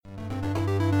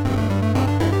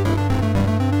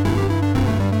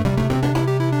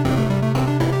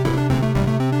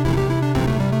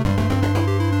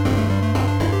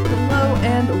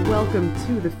welcome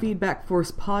to the Feedback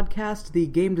Force podcast, the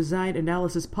game design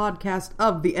analysis podcast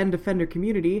of the End Defender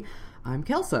community. I'm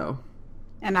Kelso.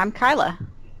 And I'm Kyla.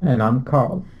 And I'm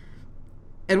Carl.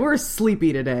 And we're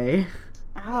sleepy today.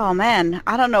 Oh man,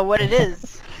 I don't know what it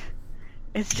is.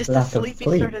 It's just a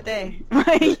sleepy sort of day.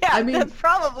 Yeah, I mean, that's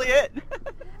probably it.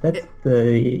 That's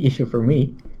the issue for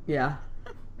me. Yeah.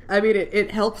 I mean, it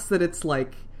helps that it's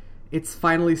like, it's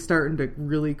finally starting to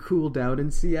really cool down in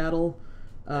Seattle.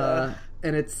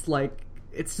 And it's like,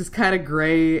 it's just kind of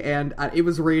gray, and it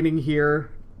was raining here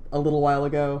a little while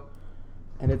ago.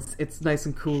 And it's nice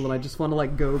and cool, and I just want to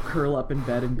like go curl up in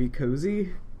bed and be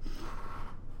cozy.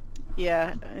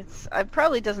 Yeah, it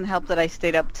probably doesn't help that I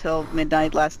stayed up till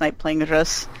midnight last night playing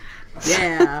Rus.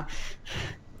 Yeah.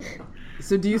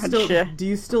 So do you still have do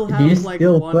you like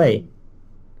still one... play?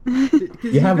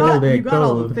 You have all the you got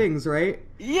all the gold. things, right?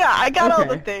 Yeah, I got all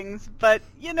the things, but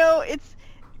you know,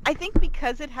 I think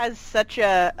because it has such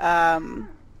a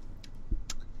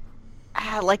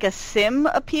like a sim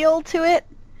appeal to it,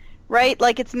 right?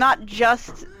 Like it's not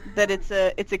just that it's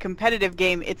a competitive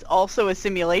game, it's also a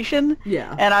simulation.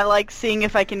 Yeah. And I like seeing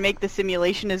if I can make the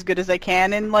simulation as good as I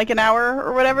can in like an hour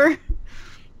or whatever.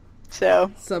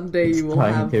 So someday It's you will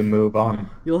time have to move on.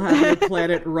 You'll have your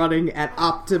planet running at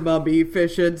optimum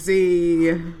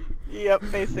efficiency. Yep,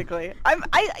 basically.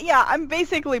 I'm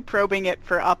basically probing it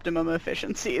for optimum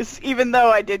efficiencies, even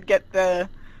though I did get the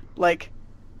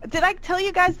did I tell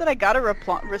you guys that I got a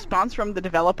response from the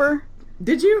developer?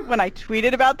 Did you? When I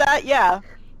tweeted about that? Yeah.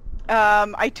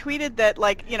 I tweeted that,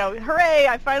 like, you know, hooray,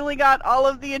 I finally got all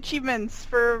of the achievements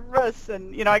for Rus,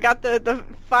 and, you know, I got the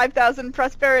 5,000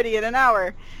 prosperity in an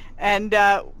hour. And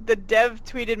the dev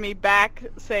tweeted me back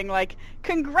saying, like,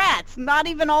 congrats, not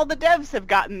even all the devs have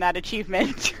gotten that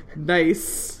achievement.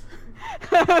 Nice.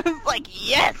 I was like,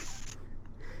 yes!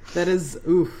 That is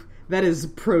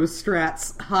pro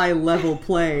strats high level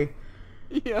play.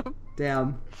 Yep.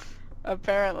 Damn.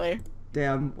 Apparently.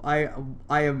 Damn. I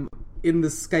am in the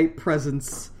Skype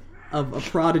presence of a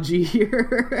prodigy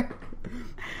here.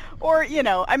 Or, you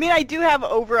know, I mean, I do have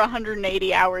over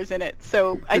 180 hours in it,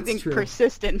 so I think true.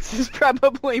 persistence is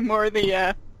probably more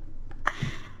the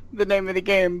name of the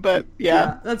game, but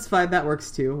yeah. That's fine, that works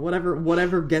too.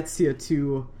 Whatever gets you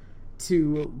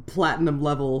to platinum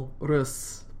level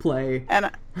Rus play. And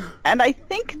I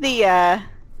think the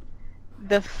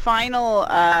final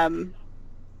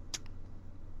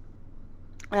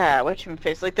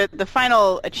the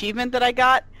final achievement that I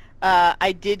got,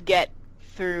 I did get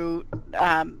through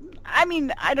I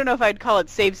mean, I don't know if I'd call it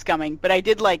save scumming, but I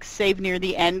did like save near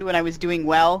the end when I was doing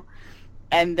well,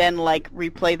 and then like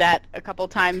replay that a couple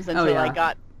times until I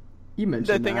got you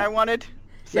mentioned the thing that. I wanted.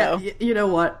 So Yeah, you know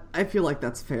what? I feel like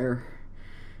that's fair.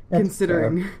 That's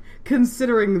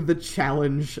Considering the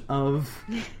challenge of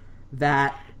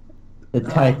that. The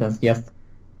Titans just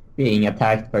being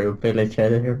attacked by a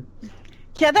villager.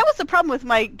 yeah, that was the problem with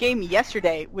my game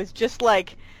yesterday. Was just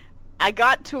like I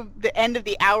got to the end of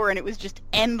the hour and it was just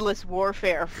endless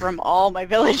warfare from all my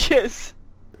villages.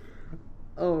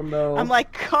 Oh no. I'm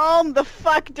like, calm the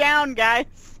fuck down,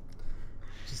 guys.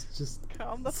 Just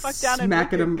calm the fuck down and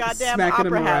smacking make your him, goddamn smacking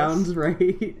him opera house. around,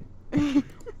 right?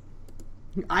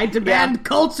 I demand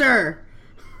culture.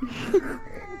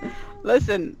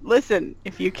 Listen,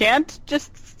 if you can't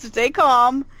just stay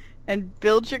calm and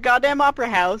build your goddamn opera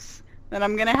house, then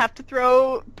I'm gonna have to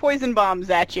throw poison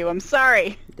bombs at you. I'm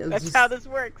sorry. That's how this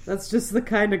works. That's just the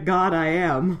kind of god I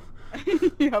am.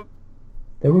 Yep.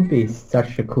 There would be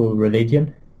such a cool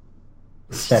religion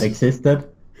that existed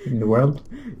in the world.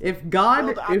 If God...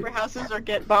 Build opera houses or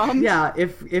get bombed? Yeah,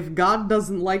 if God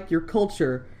doesn't like your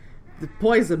culture, the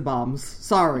poison bombs.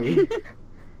 Sorry.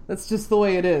 That's just the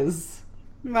way it is.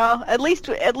 Well, at least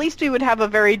we would have a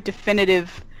very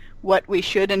definitive what we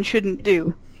should and shouldn't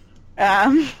do.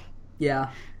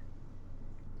 Yeah.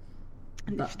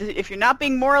 If you're not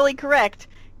being morally correct,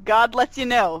 God lets you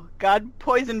know. God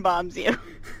poison bombs you.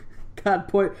 I'm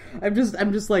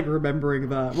just like remembering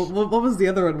what was the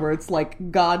other one where it's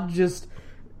like God just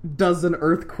does an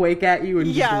earthquake at you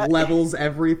and just levels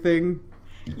everything.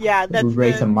 Yeah, that's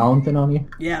raise a mountain on you.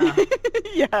 Yeah.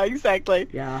 Yeah, exactly.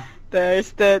 Yeah.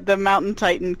 The mountain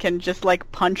titan can just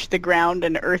like punch the ground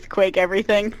and earthquake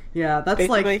everything. Yeah, that's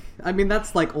basically. like, I mean,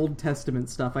 that's like Old Testament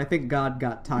stuff. I think God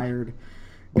got tired.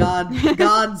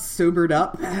 God sobered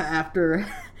up after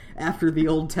the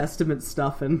Old Testament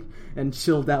stuff and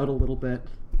chilled out a little bit.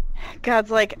 God's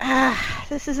like,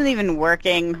 this isn't even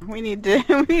working. We need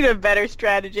a better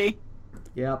strategy.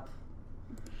 Yep.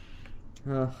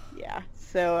 Yeah.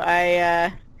 So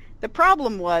the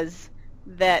problem was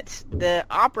that the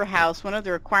opera house, one of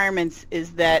the requirements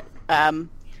is that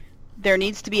there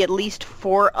needs to be at least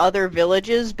 4 other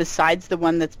villages besides the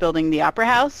one that's building the Opera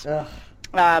House. Ugh.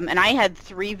 And I had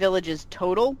 3 villages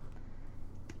total.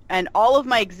 And all of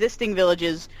my existing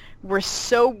villages were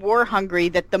so war-hungry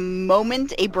that the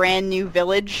moment a brand new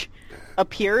village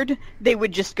appeared, they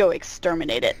would just go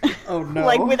exterminate it. Oh, no.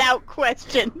 Like, without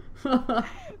question.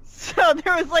 So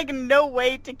there was, like, no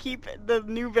way to keep the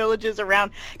new villages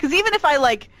around. Because even if I,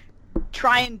 like,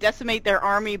 try and decimate their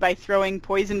army by throwing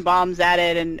poison bombs at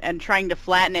it and trying to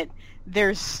flatten it,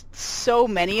 there's so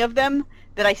many of them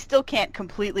that I still can't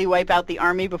completely wipe out the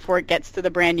army before it gets to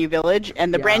the brand new village.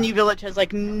 And the brand new village has,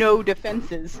 like, no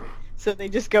defenses. So they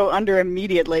just go under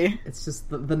immediately. It's just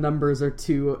the numbers are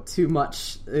too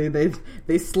much.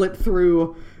 They slip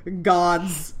through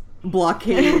God's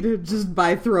blockade just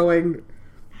by throwing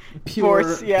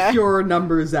pure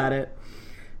numbers at it.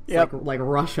 It's like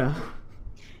Russia.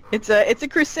 It's a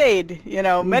crusade, you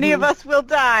know. Many of us will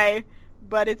die,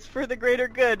 but it's for the greater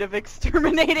good of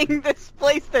exterminating this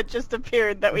place that just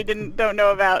appeared that we don't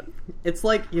know about. It's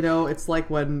like, you know, it's like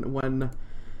when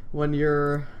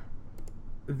you're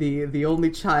the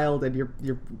only child and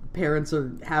your parents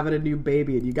are having a new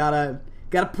baby and you gotta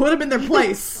put them in their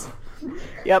place.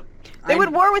 Yep. They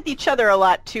would war with each other a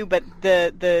lot too, but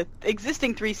the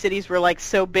existing 3 cities were like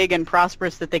so big and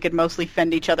prosperous that they could mostly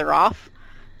fend each other off.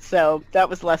 So that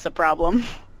was less a problem.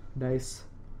 Nice.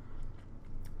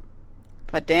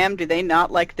 But damn, do they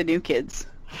not like the new kids.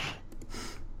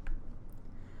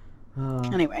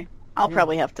 Anyway, I'll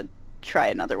probably have to try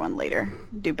another one later.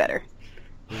 Do better.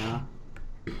 Yeah.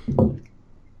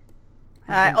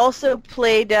 I also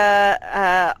played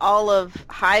all of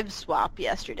Hive Swap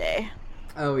yesterday.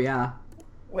 Oh, yeah.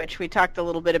 Which we talked a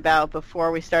little bit about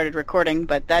before we started recording,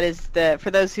 but that is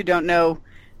for those who don't know,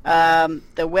 the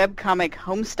webcomic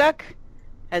Homestuck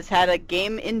has had a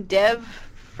game in dev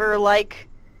for like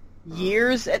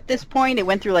years at this point. It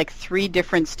went through like 3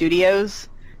 different studios,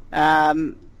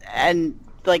 and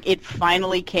like it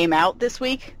finally came out this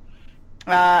week,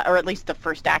 or at least the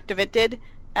first act of it did.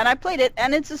 And I played it,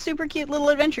 and it's a super cute little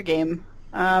adventure game.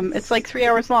 It's like 3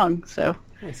 hours long, so.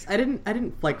 Nice. I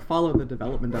didn't like follow the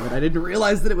development of it. I didn't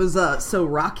realize that it was so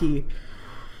rocky.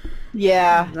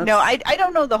 Yeah. No, I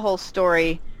don't know the whole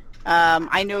story.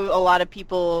 I know a lot of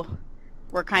people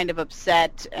were kind of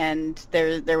upset, and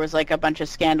there was like a bunch of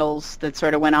scandals that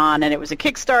sort of went on, and it was a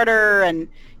Kickstarter, and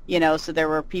you know, so there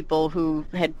were people who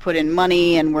had put in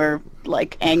money and were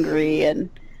like angry,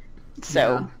 and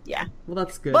so yeah. Well,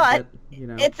 that's good. But you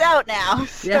know, it's out now.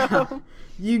 So. Yeah,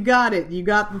 you got it. You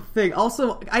got the thing.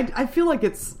 Also, I feel like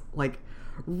it's like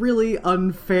really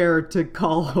unfair to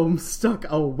call Homestuck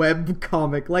a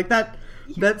webcomic. Like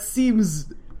that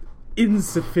seems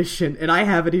insufficient, and I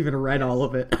haven't even read all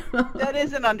of it. That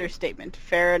is an understatement.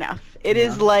 Fair enough. It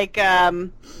is like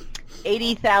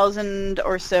 80,000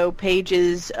 or so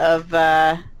pages of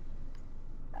comics.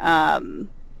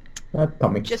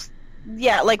 Just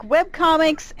like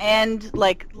webcomics and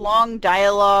like long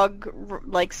dialogue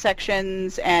like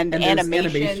sections and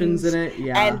animations in it,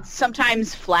 and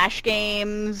sometimes flash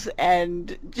games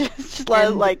and just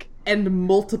like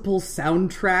multiple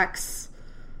soundtracks.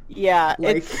 Yeah,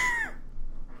 like...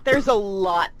 there's a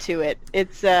lot to it.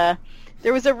 It's there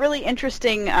was a really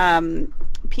interesting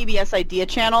PBS Idea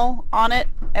Channel on it.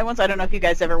 And once I don't know if you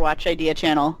guys ever watch Idea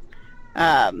Channel.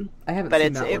 I haven't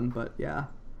seen that one, but yeah.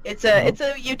 It's a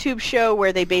YouTube show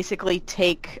where they basically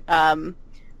take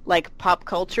like pop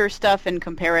culture stuff and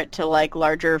compare it to like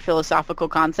larger philosophical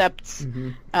concepts.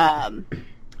 Mm-hmm.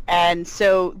 And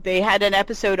so they had an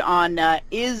episode on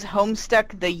is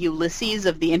Homestuck the Ulysses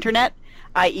of the internet,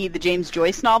 i.e. the James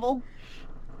Joyce novel.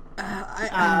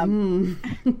 Yeah,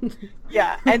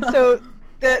 and so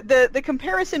the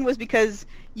comparison was because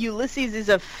Ulysses is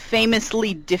a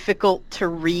famously difficult to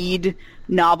read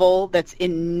novel that's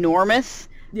enormous.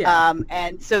 Yeah.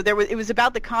 And so it was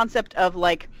about the concept of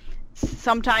like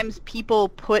sometimes people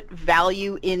put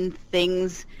value in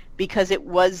things because it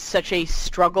was such a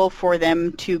struggle for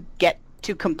them to get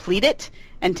to complete it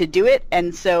and to do it,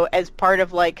 and so as part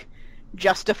of like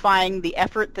justifying the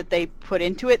effort that they put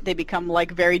into it, they become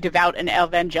like very devout and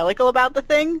evangelical about the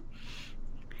thing.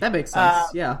 That makes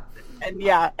sense. Yeah.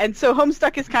 And so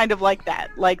Homestuck is kind of like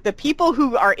that. Like the people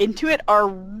who are into it are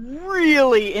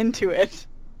really into it.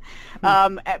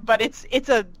 But it's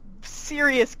a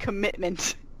serious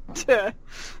commitment to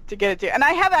get it to. And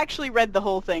I have actually read the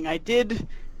whole thing. I did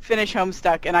finish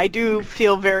Homestuck, and I do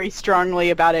feel very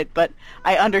strongly about it, but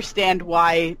I understand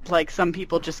why like some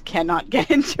people just cannot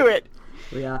get into it.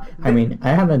 Yeah. I mean, I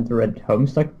haven't read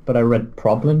Homestuck, but I read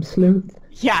Problem Sleuth.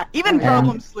 Yeah, even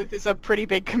Problem Sleuth is a pretty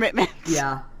big commitment.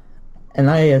 Yeah. And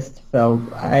I just felt,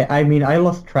 I mean, I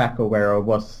lost track of where I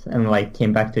was and like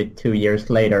came back to it 2 years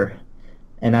later.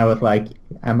 And I was like,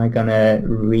 am I gonna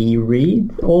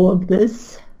reread all of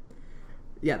this?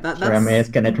 Yeah, or am I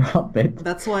just gonna drop it?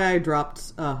 That's why I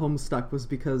dropped Homestuck, was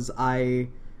because I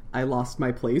lost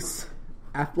my place.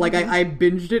 I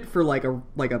binged it for like a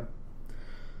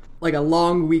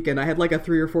long weekend. I had like a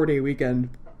 3 or 4 day weekend,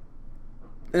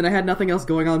 and I had nothing else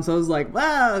going on. So I was like,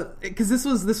 well, because this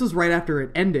was right after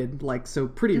it ended, like so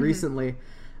pretty recently,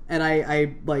 and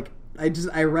I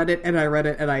read it and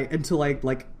until I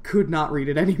could not read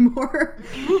it anymore.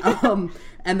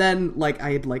 And then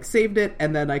I had saved it,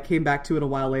 and then I came back to it a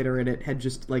while later, and it had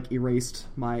just erased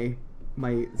my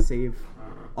save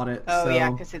on it. Oh, so,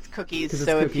 yeah, because it's cookies.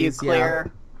 So cookies, if you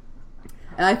clear,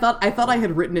 and I thought I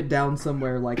had written it down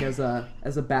somewhere as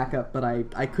a backup, but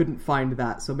I couldn't find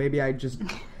that. So maybe I just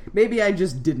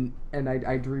didn't, and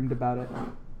I dreamed about it.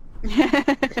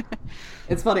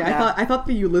 It's funny. Yeah. I thought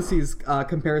the Ulysses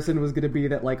comparison was going to be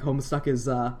that Homestuck is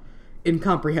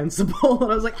incomprehensible,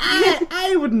 and I was like,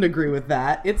 I wouldn't agree with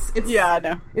that. It's yeah,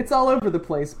 no, it's all over the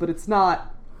place, but it's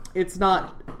not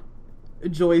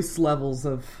Joyce levels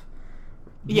of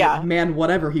man,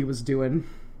 whatever he was doing.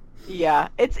 Yeah,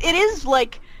 it is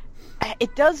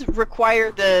it does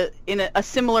require in a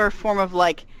similar form of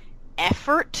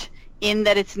effort, in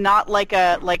that it's not like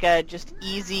a just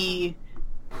easy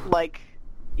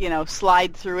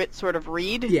slide through it sort of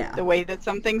read, the way that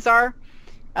some things are.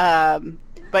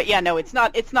 But yeah, no, it's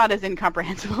not as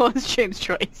incomprehensible as James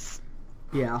Joyce.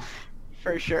 Yeah,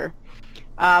 for sure.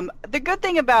 The good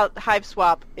thing about Hive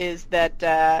Swap is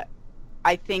that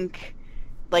I think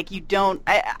you don't,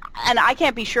 and I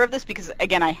can't be sure of this because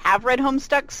again I have read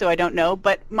Homestuck, so I don't know.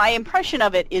 But my impression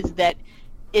of it is that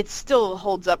it still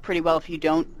holds up pretty well if you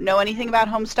don't know anything about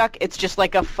Homestuck. It's just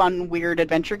a fun, weird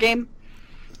adventure game,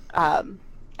 and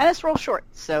it's real short.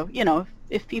 So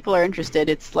if people are interested,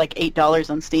 it's $8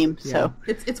 on Steam. Yeah. So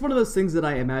it's one of those things that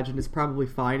I imagine is probably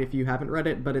fine if you haven't read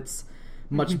it, but it's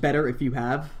much better if you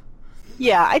have.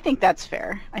 Yeah, I think that's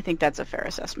fair. I think that's a fair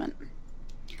assessment.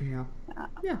 Yeah.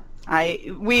 Yeah.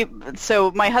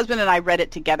 So my husband and I read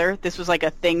it together. This was a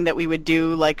thing that we would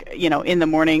do in the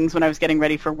mornings when I was getting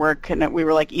ready for work and we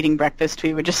were eating breakfast.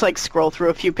 We would just scroll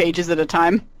through a few pages at a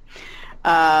time.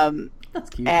 That's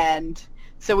cute. And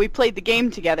so we played the game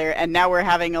together, and now we're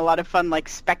having a lot of fun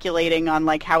speculating on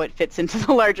how it fits into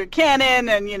the larger canon,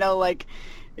 and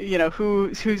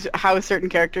how certain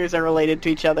characters are related to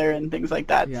each other and things like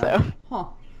that. Yeah. So. Huh.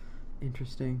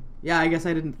 Interesting. Yeah, I guess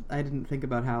I didn't think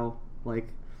about how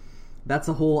that's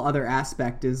a whole other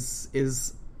aspect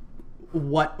is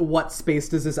what space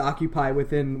does this occupy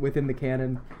within the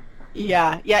canon?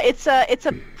 Yeah, it's a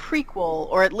prequel,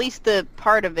 or at least the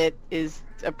part of it is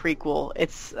a prequel.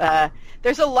 It's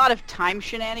there's a lot of time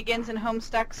shenanigans in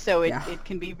Homestuck, so it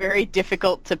can be very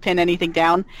difficult to pin anything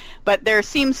down. But there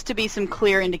seems to be some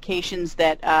clear indications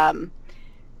that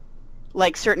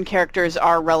certain characters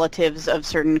are relatives of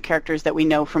certain characters that we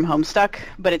know from Homestuck,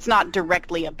 but it's not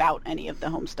directly about any of the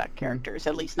Homestuck characters,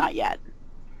 at least not yet.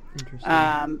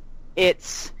 Interesting.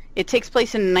 It takes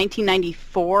place in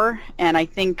 1994, and I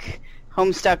think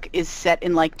Homestuck is set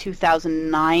in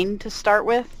 2009 to start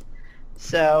with.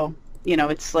 So,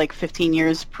 it's 15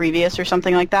 years previous or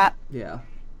something like that. Yeah.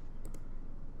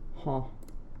 Huh.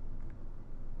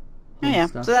 Yeah,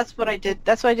 so that's what I did.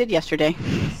 That's what I did yesterday.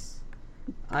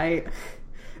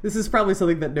 This is probably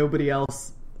something that nobody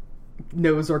else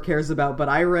knows or cares about, but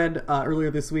I read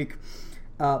earlier this week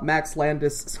Max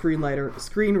Landis,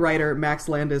 screenwriter Max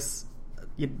Landis,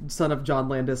 son of John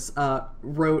Landis,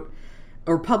 wrote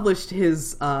or published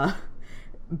his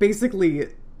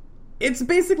it's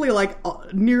basically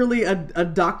nearly a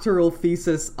doctoral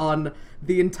thesis on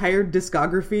the entire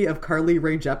discography of Carly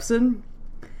Rae Jepsen.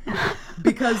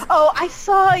 Because I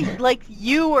saw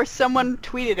you or someone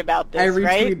tweeted about this,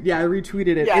 right? Yeah, I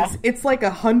retweeted it. Yeah. It's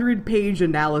 100-page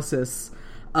analysis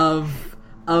of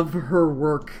her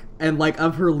work and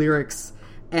of her lyrics,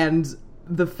 and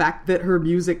the fact that her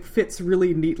music fits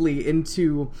really neatly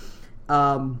into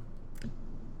all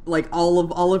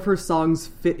of her songs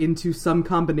fit into some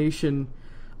combination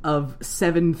of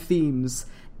 7 themes,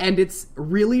 and it's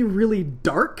really, really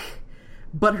dark,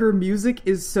 but her music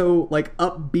is so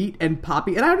upbeat and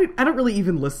poppy, and I don't really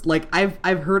even listen.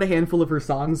 I've heard a handful of her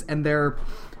songs, and they're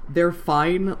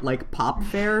fine, pop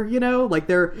fare,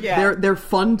 they're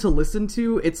fun to listen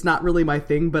to. It's not really my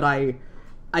thing, but I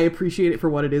appreciate it for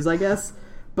what it is, I guess.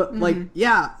 But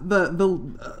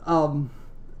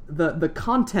the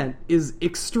content is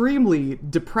extremely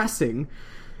depressing,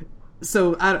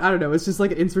 So I don't know. It's just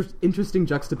like an interesting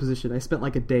juxtaposition. I spent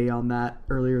like a day on that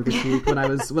earlier this week when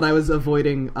I was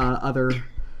avoiding other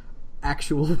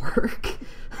actual work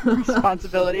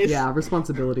Responsibilities. Yeah,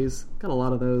 responsibilities. Got a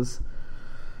lot of those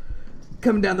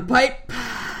coming down the pipe.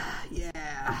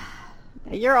 Yeah.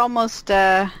 You're almost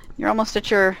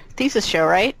at your thesis show,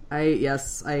 right?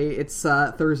 It's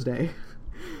Thursday.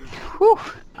 Whew.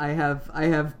 I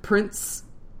have prints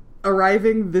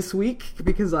arriving this week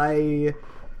because I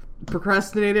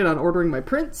procrastinated on ordering my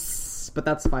prints, but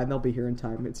that's fine. They'll be here in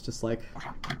time. It's just like,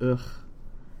 ugh.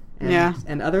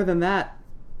 And other than that,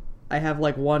 I have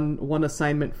like one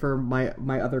assignment for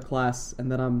my other class,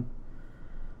 and then I'm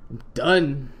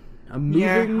done. I'm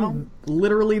moving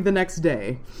literally the next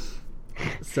day.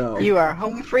 So you are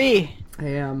home free. I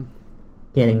am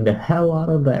getting the hell out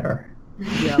of there.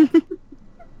 Yeah.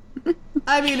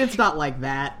 I mean, it's not like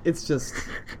that. It's just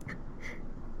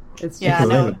a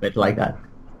little bit like that.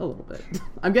 A little bit.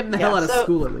 I'm getting the hell out of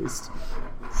school at least.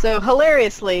 So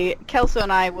hilariously, Kelso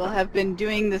and I will have been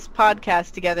doing this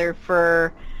podcast together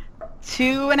for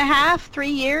 2.5, 3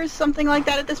 years, something like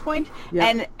that at this point,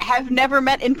 and have never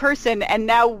met in person, and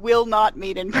now will not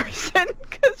meet in person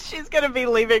because she's going to be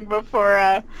leaving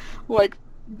before,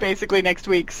 basically next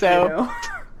week. So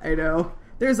I know.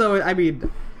 There's always. I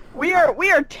mean, we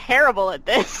are terrible at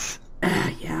this.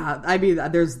 Yeah, I mean,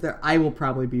 I will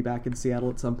probably be back in Seattle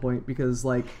at some point because,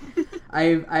 like,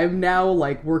 I'm now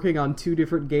like working on 2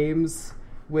 different games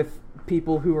with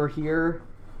people who are here,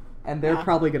 and they're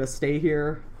probably gonna stay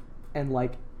here, and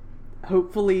like,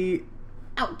 hopefully,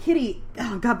 Kitty!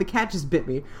 Oh God, the cat just bit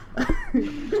me.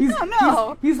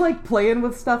 He's like playing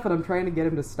with stuff, and I'm trying to get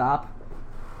him to stop.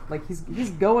 Like he's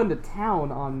going to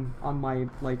town on my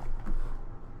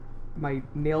my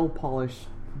nail polish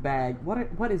bag.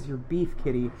 What is your beef,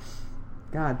 Kitty?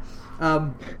 God.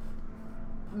 But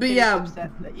Kitty's yeah,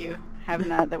 upset that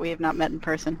we have not met in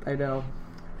person. I know.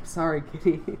 Sorry,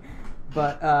 Kitty.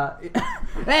 But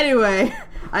anyway,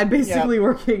 I'm basically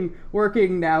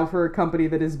working now for a company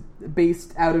that is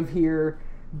based out of here,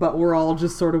 but we're all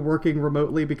just sort of working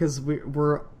remotely because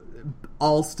we're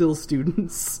all still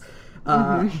students.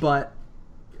 But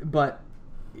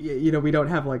you know, we don't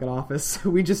have like an office.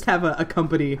 We just have a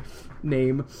company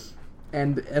name,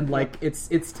 and like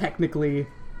it's technically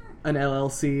an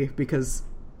LLC because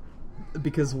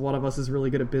one of us is really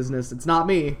good at business. It's not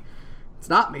me.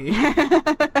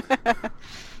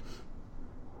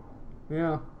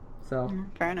 Yeah. So.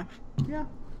 Fair enough. Yeah.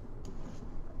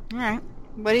 All right.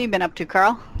 What have you been up to,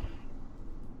 Carl?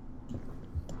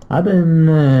 I've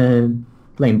been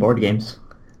playing board games.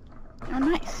 Oh,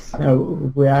 nice.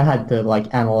 I had to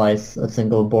like analyze a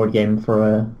single board game for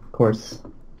a course,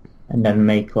 and then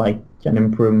make like an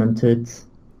improvement to it.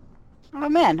 Oh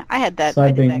man, I had that. So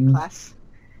I did that class.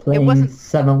 Playing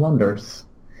Seven Wonders.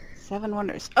 7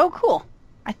 Wonders. Oh, cool.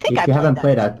 I think if you haven't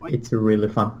played that, it's really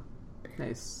fun.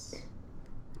 Nice.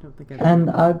 I don't think And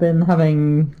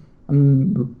I'm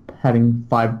having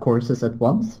 5 courses at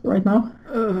once right now,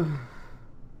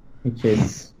 which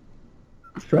is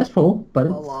stressful, but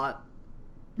it's a lot.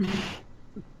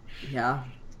 Yeah.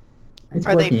 It's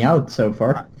working out so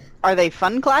far. Are they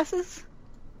fun classes?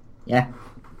 Yeah.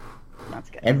 That's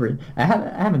good. I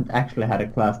haven't actually had a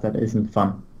class that isn't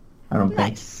fun. I don't think.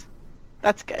 Nice.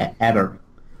 That's good. Ever.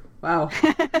 Wow.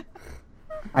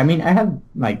 I mean, I have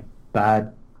like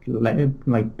bad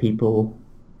like people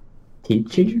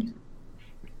teaching.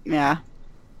 Yeah.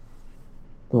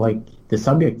 Like the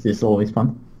subject is always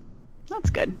fun. That's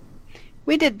good.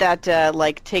 We did that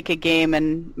take a game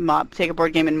and take a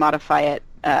board game and modify it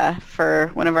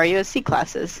for one of our USC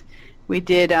classes. We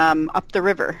did Up the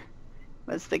River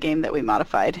was the game that we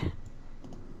modified,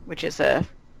 which is a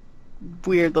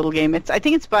weird little game. I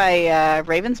think it's by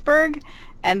Ravensburg,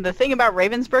 and the thing about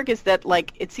Ravensburg is that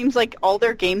like it seems like all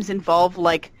their games involve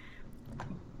like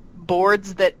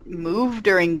boards that move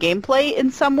during gameplay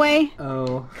in some way.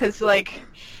 Oh. Because like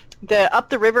the Up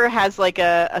the River has like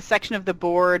a section of the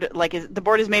board, the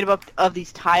board is made up of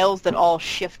these tiles that all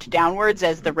shift downwards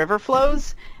as the river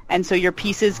flows, and so your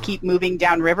pieces keep moving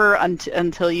downriver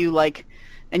until you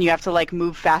and you have to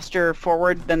move faster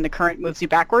forward than the current moves you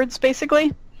backwards,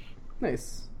 basically.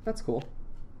 Nice. That's cool.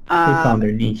 They found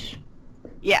their niche.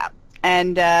 Yeah,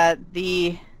 and that's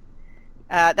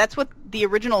what the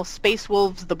original Space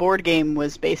Wolves the board game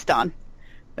was based on.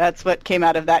 That's what came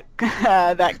out of that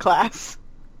that class.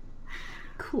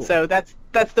 Cool. So that's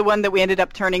the one that we ended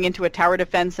up turning into a tower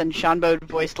defense, and Seanbo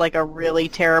voiced like a really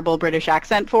terrible British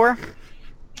accent for.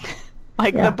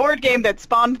 The board game that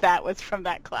spawned that was from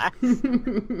that class.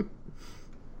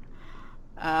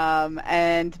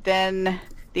 And then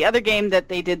The other game that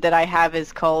they did that I have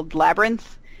is called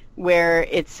Labyrinth, where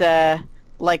it's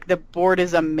like the board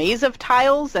is a maze of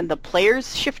tiles, and the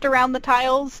players shift around the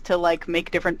tiles to like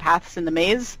make different paths in the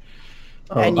maze.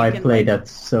 Oh, I played that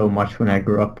so much when I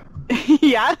grew up.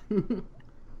 Yeah.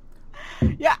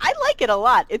 Yeah, I like it a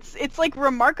lot. It's like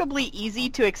remarkably easy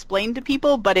to explain to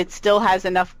people, but it still has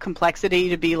enough complexity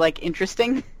to be like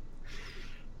interesting.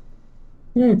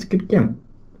 Yeah, it's a good game.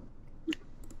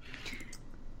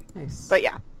 Nice. But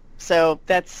yeah, so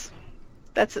that's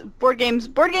board games.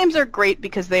 Board games are great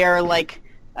because they are like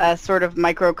a sort of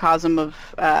microcosm of.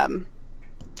 I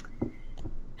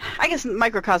guess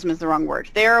microcosm is the wrong word.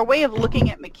 They are a way of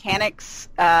looking at mechanics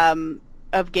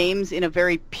of games in a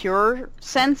very pure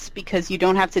sense, because you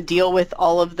don't have to deal with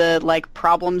all of the like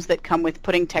problems that come with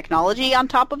putting technology on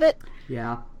top of it.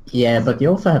 Yeah. Yeah, but you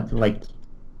also have to like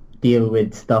deal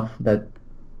with stuff that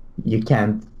you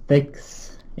can't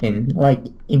fix in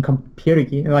computer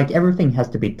game. Like everything has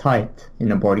to be tight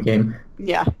in a board game.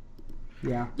 Yeah.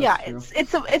 Yeah. Yeah, true.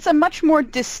 it's a much more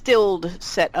distilled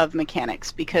set of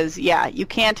mechanics, because yeah, you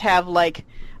can't have like,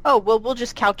 oh well, we'll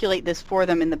just calculate this for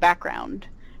them in the background.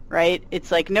 Right?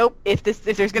 It's like, nope, if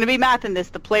there's going to be math in this,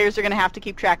 the players are going to have to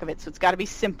keep track of it, so it's got to be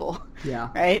simple. Yeah.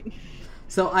 Right?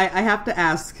 So I have to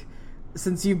ask,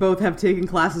 since you both have taken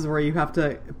classes where you have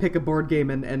to pick a board game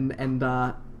and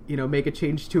make a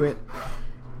change to it,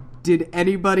 did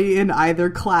anybody in either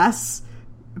class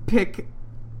pick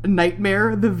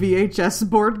Nightmare, the VHS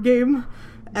board game,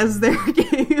 as their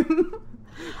game?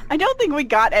 I don't think we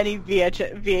got any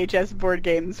VHS board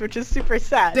games, which is super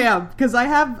sad. Damn, because I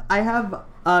have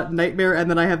Nightmare, and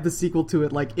then I have the sequel to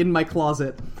it, like, in my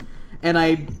closet. And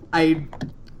I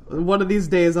one of these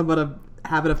days I'm gonna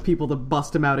have enough people to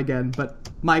bust them out again, but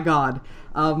my god.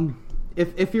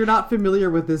 If you're not familiar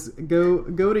with this, go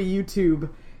to YouTube,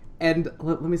 and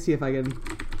let me see if I can...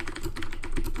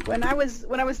 When I was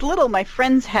little, my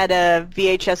friends had a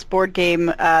VHS board game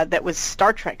that was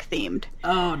Star Trek themed.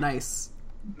 Oh, nice.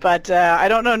 But I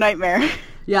don't know Nightmare.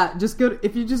 Yeah,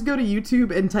 if you just go to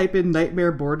YouTube and type in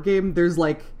Nightmare board game, there's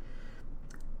like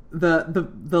the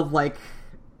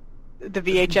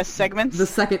VHS segments. The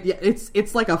second, yeah,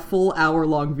 it's like a full hour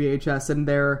long VHS, and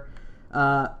they're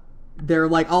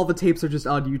like all the tapes are just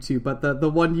on YouTube. But the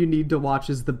one you need to watch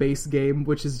is the base game,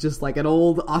 which is just like an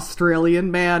old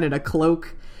Australian man in a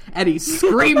cloak, and he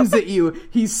screams at you.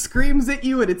 He screams at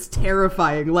you, and it's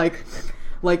terrifying. Like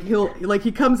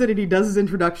he comes in and he does his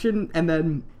introduction, and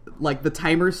then like the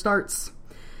timer starts,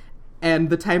 and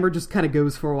the timer just kind of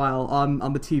goes for a while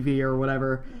on the TV or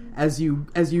whatever as you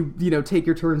take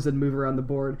your turns and move around the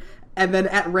board, and then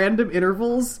at random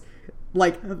intervals,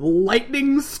 like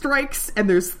lightning strikes and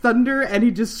there's thunder, and he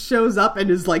just shows up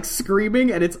and is like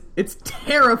screaming, and it's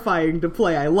terrifying to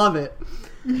play. I love it.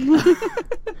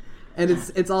 And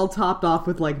it's all topped off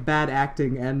with like bad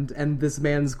acting and this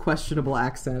man's questionable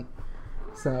accent.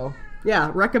 So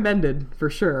yeah, recommended for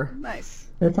sure. Nice.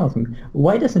 That's awesome.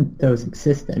 Why doesn't those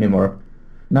exist anymore?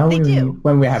 Now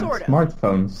when we have sort of.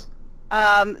 smartphones.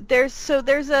 There's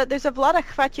a Vlaada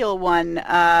Chvátil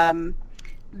one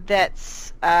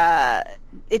that's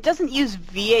it doesn't use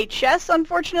VHS,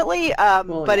 unfortunately,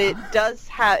 but it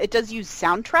does use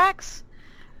soundtracks.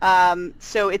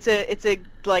 So it's a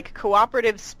like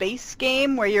cooperative space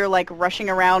game where you're like rushing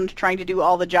around trying to do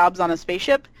all the jobs on a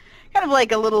spaceship, kind of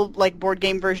like a little like board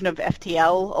game version of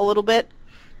FTL a little bit.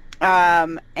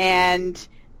 And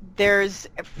there's,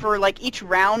 for like each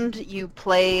round you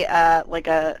play like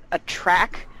a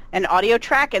track, an audio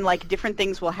track, and like different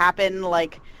things will happen.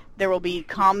 Like there will be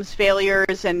comms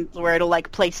failures, and where it'll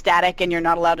like play static and you're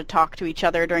not allowed to talk to each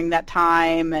other during that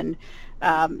time, and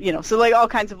so like all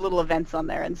kinds of little events on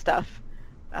there and stuff.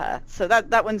 So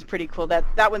that one's pretty cool.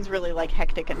 That one's really like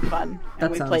hectic and fun,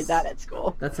 and we played that at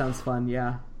school. That sounds fun.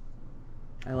 Yeah,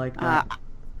 I like that.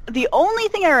 The only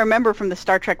thing I remember from the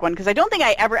Star Trek one, because I don't think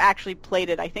I ever actually played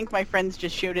it, I think my friends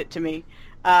just showed it to me,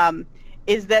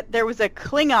 is that there was a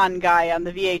Klingon guy on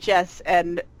the VHS,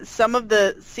 and some of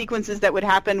the sequences that would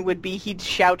happen would be he'd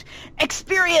shout,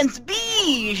 "Experience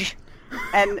Beige!"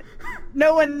 And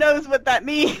no one knows what that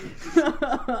means.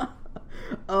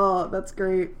 Oh, that's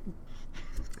great.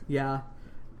 Yeah.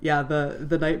 Yeah,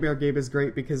 the Nightmare game is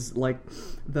great because, like,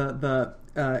 the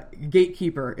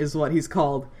gatekeeper is what he's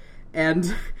called.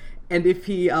 And if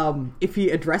he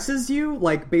addresses you,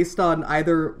 like, based on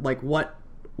either like what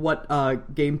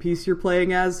game piece you're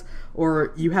playing as,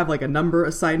 or you have like a number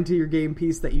assigned to your game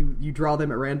piece that you draw them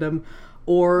at random,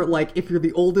 or like if you're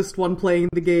the oldest one playing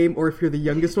the game, or if you're the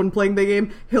youngest one playing the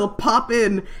game, he'll pop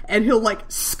in and he'll like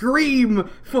scream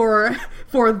for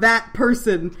that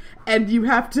person, and you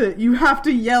have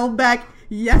to yell back,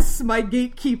 yes, my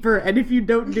gatekeeper, and if you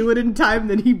don't do it in time,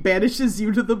 then he banishes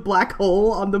you to the black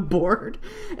hole on the board,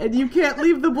 and you can't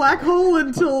leave the black hole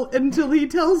until he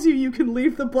tells you can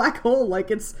leave the black hole. Like,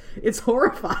 it's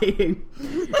horrifying.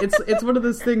 It's one of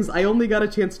those things. I only got a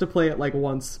chance to play it like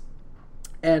once,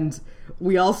 and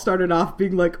we all started off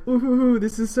being like, ooh,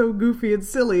 this is so goofy and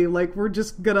silly, like, we're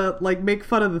just gonna, like, make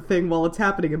fun of the thing while it's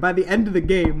happening, and by the end of the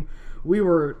game, we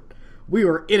were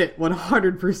in it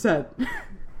 100%.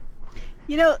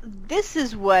 You know, this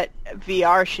is what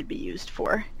VR should be used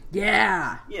for.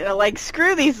 Yeah. You know, like,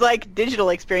 screw these, like, digital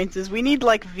experiences. We need,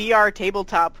 like, VR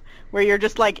tabletop, where you're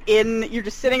just, like, you're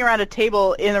just sitting around a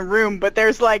table in a room, but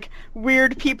there's, like,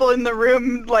 weird people in the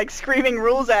room, like, screaming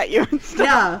rules at you and stuff.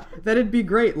 Yeah, that'd be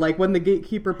great. Like, when the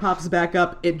gatekeeper pops back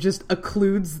up, it just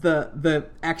occludes the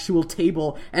actual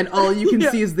table, and all you can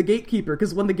see is the gatekeeper,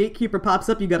 because when the gatekeeper pops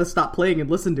up, you gotta stop playing and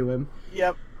listen to him.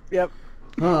 Yep.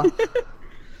 Oh.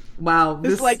 Wow.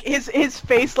 This, like, his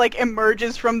face, like,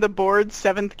 emerges from the board,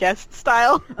 seventh guest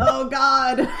style. Oh,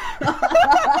 God!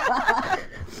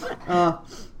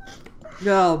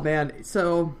 Oh, man.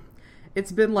 So,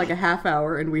 it's been like a half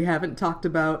hour, and we haven't talked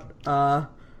about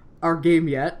our game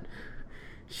yet.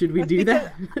 Should we do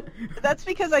that? That's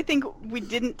because I think we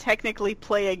didn't technically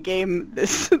play a game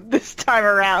this time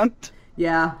around.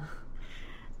 Yeah.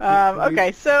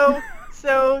 Okay, so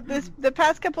the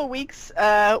past couple weeks,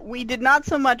 we did not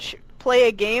so much play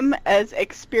a game as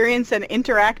experience an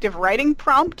interactive writing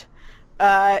prompt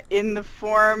in the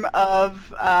form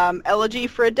of Elegy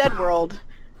for a Dead World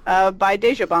by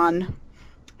Dejaban,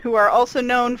 who are also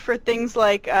known for things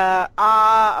like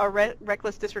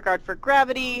Reckless Disregard for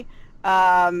Gravity,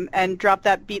 and Drop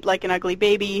That Beat Like an Ugly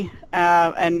Baby,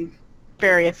 and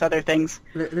various other things.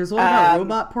 There's one about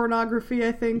robot pornography,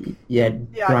 I think. Yeah,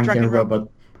 Drunken Robot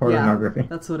pornography. Yeah,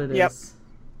 that's what it is.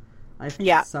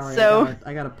 Yep. Sorry, so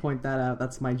I gotta point that out.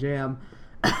 That's my jam.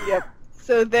 Yep.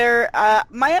 So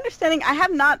my understanding, I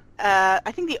have not,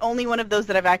 I think the only one of those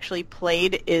that I've actually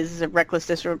played is Reckless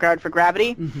Disregard for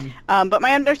Gravity. Mm-hmm. But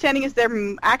my understanding is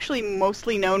they're actually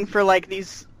mostly known for, like,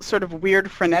 these sort of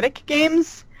weird frenetic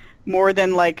games, more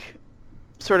than, like,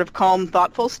 sort of calm,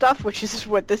 thoughtful stuff, which is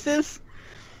what this is.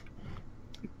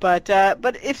 But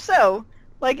if so,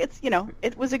 like, it's, you know,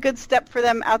 it was a good step for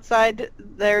them outside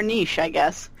their niche, I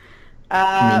guess.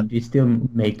 I mean, you still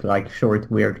make, like, short,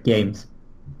 weird games.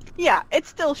 Yeah, it's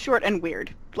still short and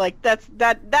weird. Like, that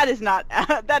is not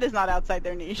that is not outside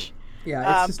their niche.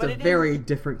 Yeah, it's just a very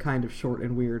different kind of short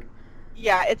and weird.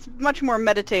 Yeah, it's much more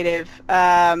meditative.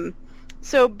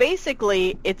 So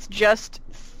basically, it's just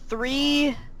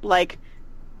 3, like,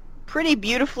 pretty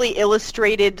beautifully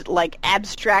illustrated, like,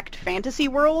 abstract fantasy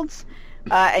worlds,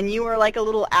 and you are like a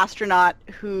little astronaut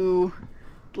who,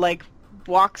 like,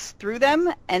 walks through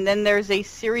them, and then there's a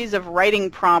series of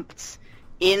writing prompts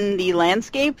in the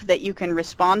landscape that you can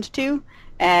respond to,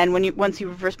 and once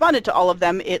you've responded to all of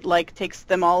them, it, like, takes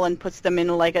them all and puts them in,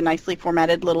 like, a nicely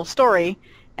formatted little story,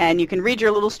 and you can read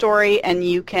your little story, and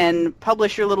you can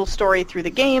publish your little story through the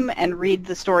game and read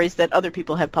the stories that other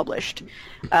people have published.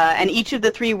 And each of the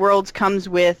 3 worlds comes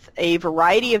with a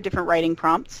variety of different writing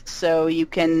prompts, so you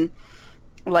can,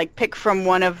 like, pick from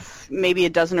one of maybe a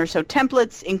dozen or so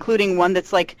templates, including one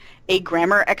that's, like, a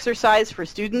grammar exercise for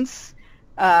students,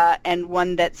 and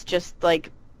one that's just,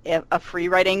 like, a free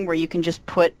writing where you can just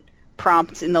put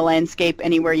prompts in the landscape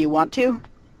anywhere you want to.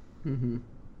 Mm-hmm.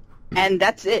 And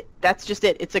that's it. That's just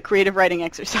it. It's a creative writing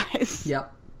exercise.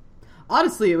 Yep.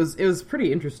 Honestly, it was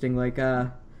pretty interesting. Like,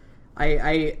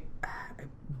 I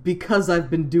because I've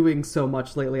been doing so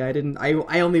much lately,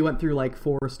 I only went through, like,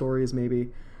 4 stories maybe.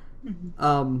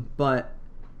 Mm-hmm. But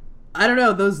I don't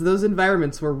know, those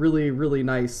environments were really, really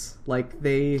nice. Like,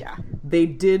 they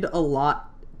did a lot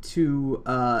to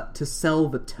sell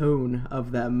the tone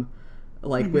of them,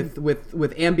 like, mm-hmm.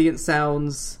 with ambient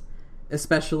sounds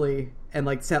especially, and,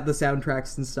 like, the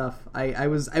soundtracks and stuff. I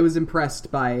was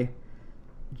impressed by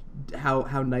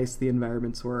how nice the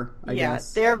environments were, I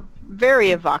guess. Yeah, they're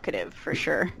very evocative, for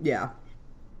sure. Yeah.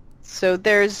 So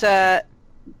there's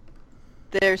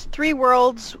 3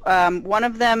 worlds. One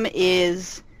of them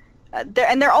is...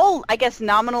 they're all, I guess,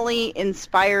 nominally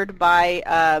inspired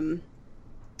by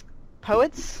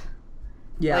poets.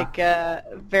 Yeah. Like,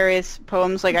 various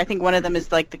poems. Like, I think one of them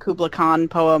is, like, the Kubla Khan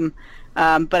poem.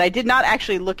 But I did not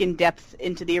actually look in depth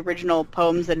into the original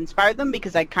poems that inspired them,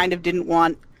 because I kind of didn't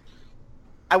want...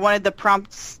 I wanted the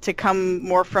prompts to come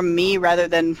more from me rather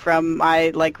than from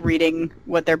my, like, reading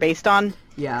what they're based on.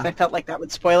 Yeah. 'Cause I felt like that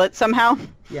would spoil it somehow.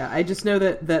 Yeah, I just know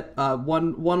that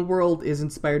one world is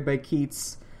inspired by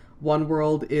Keats, one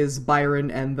world is Byron,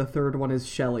 and the third one is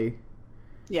Shelley.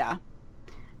 Yeah.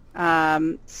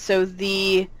 So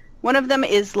one of them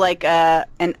is like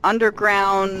an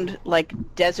underground like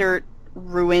desert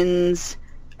ruins,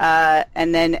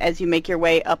 and then as you make your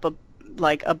way up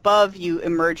like above, you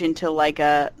emerge into like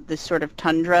this sort of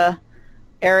tundra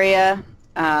area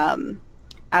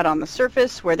out on the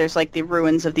surface where there's like the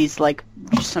ruins of these like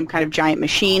some kind of giant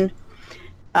machine.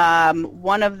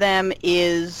 One of them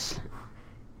it's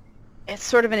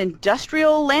sort of an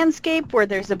industrial landscape where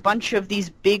there's a bunch of these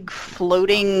big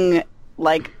floating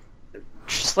like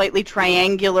slightly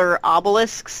triangular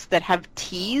obelisks that have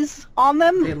T's on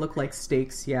them. They look like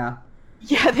steaks, yeah.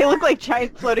 Yeah, they look like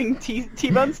giant floating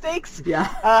T-bone steaks. Yeah.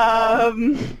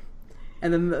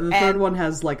 And then the third one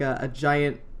has like a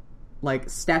giant like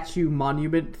statue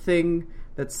monument thing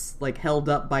that's like held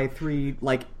up by three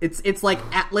like it's like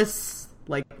Atlas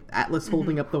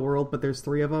holding up the world, but there's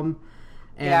three of them.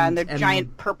 And they're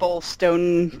giant purple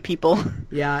stone people.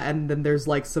 Yeah, and then there's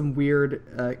like some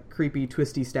weird, creepy,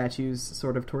 twisty statues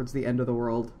sort of towards the end of the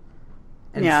world.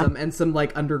 And some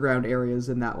like underground areas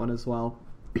in that one as well.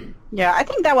 Yeah, I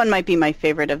think that one might be my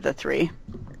favorite of the three.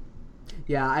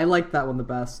 Yeah, I like that one the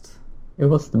best. It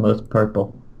was the most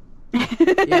purple.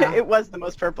 Yeah. It was the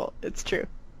most purple. It's true.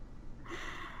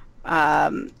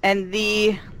 And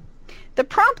the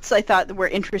prompts I thought were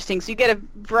interesting. So you get a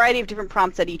variety of different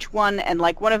prompts at each one, and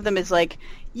like one of them is like,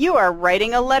 you are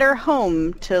writing a letter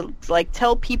home to like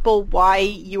tell people why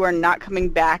you are not coming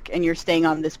back and you're staying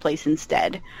on this place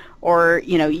instead. Or,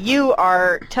 you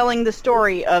are telling the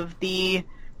story of the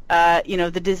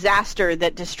the disaster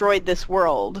that destroyed this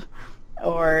world.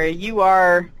 Or you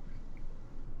are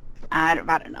I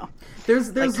don't know.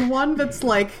 There's like, one that's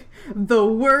like the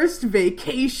worst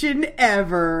vacation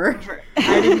ever.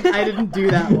 I didn't do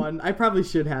that one. I probably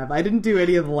should have. I didn't do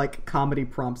any of the like comedy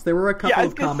prompts. There were a couple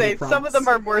of comedy prompts. Some of them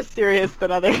are more serious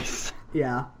than others.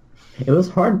 Yeah. It was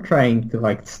hard trying to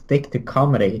like stick to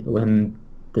comedy when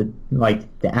the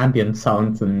ambient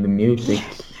sounds and the music.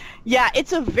 Yeah,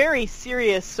 it's a very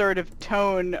serious sort of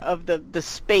tone of the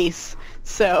space.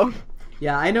 So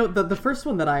yeah, I know the first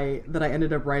one that I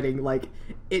ended up writing, like,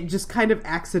 it just kind of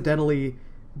accidentally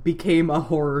became a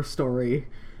horror story.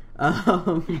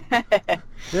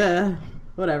 Yeah,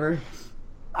 whatever.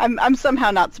 I'm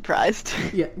somehow not surprised.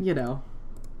 Yeah, you know.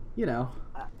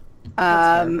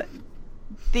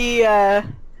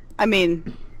 I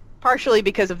mean, partially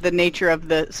because of the nature of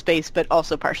the space, but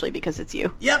also partially because it's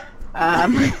you. Yep.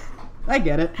 I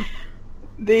get it.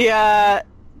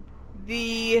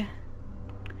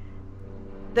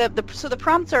 So the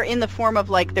prompts are in the form of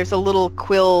like there's a little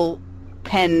quill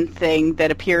pen thing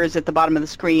that appears at the bottom of the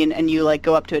screen, and you like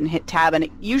go up to it and hit tab, and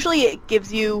usually it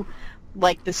gives you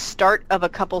like the start of a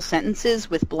couple sentences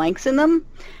with blanks in them,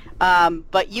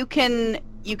 but you can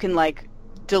like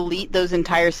delete those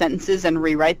entire sentences and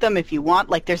rewrite them if you want.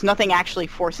 Like there's nothing actually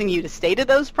forcing you to stay to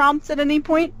those prompts at any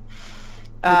point.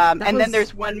 Then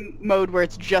there's one mode where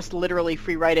it's just literally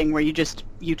free writing, where you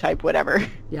type whatever.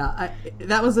 Yeah,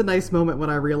 that was a nice moment when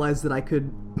I realized that I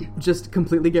could just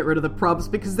completely get rid of the prompts,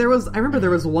 because I remember there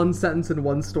was one sentence in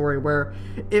one story where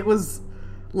it was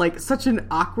like such an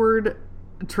awkward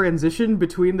transition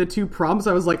between the two prompts.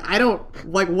 I was like,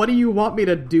 what do you want me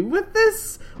to do with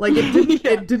this? Like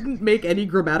it didn't make any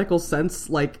grammatical sense.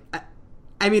 Like,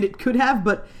 I mean, it could have,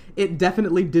 but it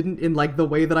definitely didn't in like the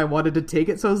way that I wanted to take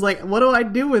it. So I was like, what do I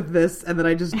do with this? And then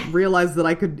I just realized that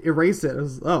I could erase it. I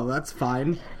was, that's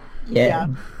fine. Yeah.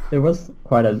 There was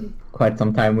quite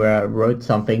some time where I wrote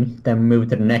something, then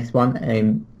moved to the next one,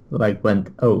 and like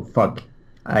went, oh fuck,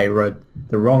 I wrote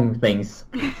the wrong things.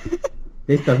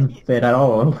 This doesn't fit at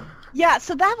all. Yeah,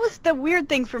 so that was the weird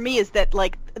thing for me, is that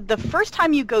like the first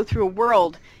time you go through a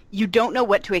world, you don't know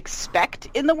what to expect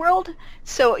in the world.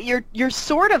 So you're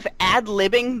sort of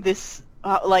ad-libbing this,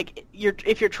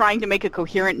 if you're trying to make a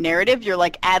coherent narrative, you're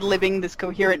like ad-libbing this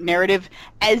coherent narrative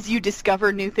as you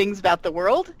discover new things about the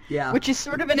world. Yeah. Which is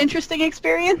sort of an interesting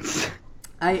experience.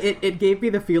 It gave me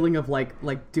the feeling of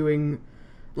like doing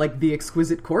like The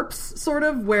Exquisite Corpse, sort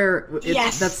of, where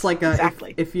that's like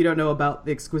exactly. If you don't know about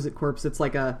The Exquisite Corpse, it's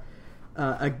like an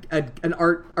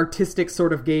artistic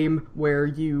sort of game where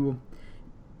you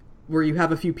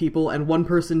have a few people and one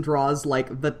person draws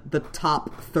like the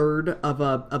top third of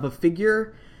a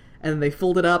figure, and they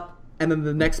fold it up, and then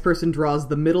the next person draws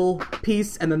the middle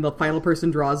piece, and then the final person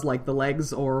draws like the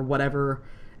legs or whatever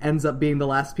ends up being the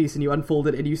last piece, and you unfold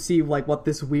it and you see like what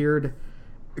this weird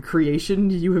creation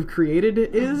you have created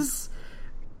is.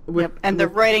 And the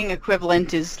writing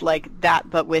equivalent is like that,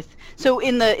 but with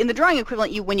in the drawing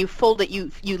equivalent, when you fold it,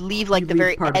 you leave like the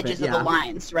very edges of the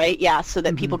lines, right? Yeah, so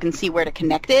that people can see where to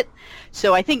connect it.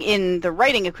 So I think in the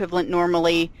writing equivalent,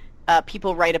 normally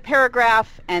people write a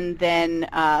paragraph, and then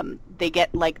they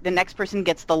get like the next person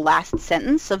gets the last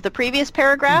sentence of the previous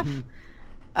paragraph,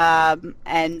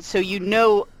 and so you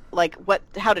know like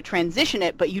how to transition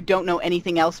it, but you don't know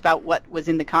anything else about what was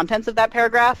in the contents of that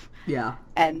paragraph. Yeah.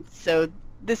 And so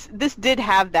this did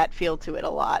have that feel to it a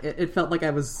lot. It felt like I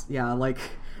was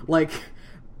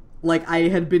like I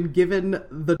had been given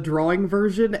the drawing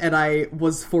version and I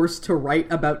was forced to write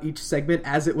about each segment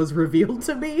as it was revealed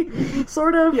to me,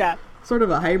 sort of. Yeah. Sort of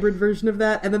a hybrid version of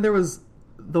that. And then there was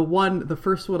the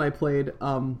first one I played,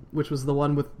 which was the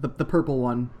one with the purple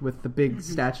one with the big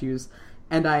statues.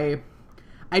 And I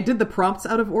did the prompts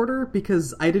out of order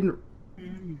because there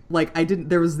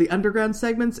was the underground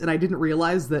segments and I didn't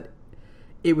realize that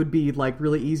it would be like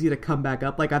really easy to come back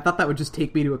up. Like I thought that would just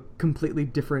take me to a completely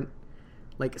different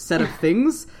like set of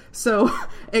things. So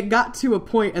it got to a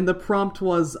point and the prompt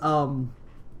was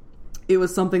it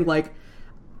was something like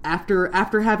after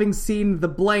having seen the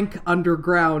blank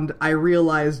underground, I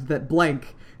realized that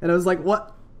blank. And I was like,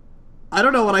 what? I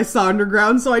don't know what I saw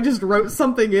underground, so I just wrote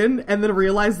something in and then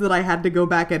realized that I had to go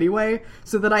back anyway,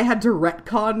 so that I had to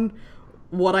retcon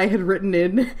what I had written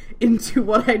into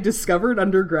what I discovered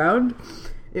underground.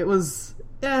 It was...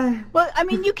 Well, I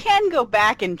mean, you can go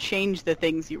back and change the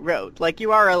things you wrote. Like,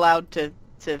 you are allowed to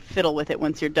fiddle with it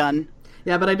once you're done.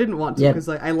 Yeah, but I didn't want to, because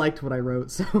I liked what I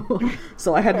wrote,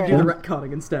 so I had to do the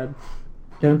retconning instead.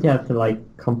 Don't you have to,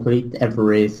 like, complete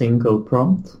every single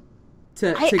prompt?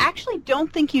 I actually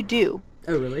don't think you do.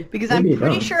 Oh, really? Because Maybe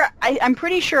I'm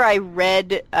pretty sure I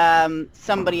read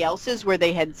somebody else's where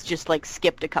they had just, like,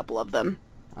 skipped a couple of them.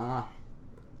 Ah.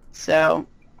 So,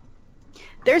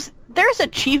 there's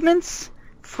achievements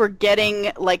for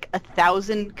getting, like,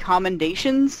 1,000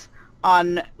 commendations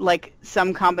on, like,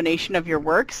 some combination of your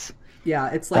works. Yeah,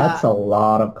 it's like... That's a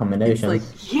lot of commendations.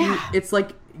 It's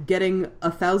like getting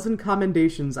 1,000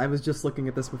 commendations. I was just looking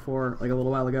at this before, like a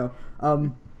little while ago.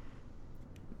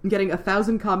 Getting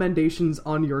 1,000 commendations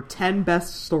on your 10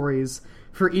 best stories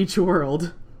for each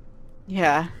world.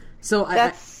 Yeah. So I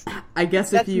guess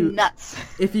that's nuts.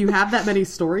 if you have that many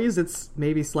stories, it's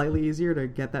maybe slightly easier to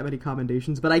get that many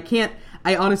commendations. But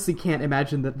I honestly can't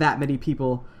imagine that many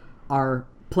people are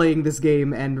playing this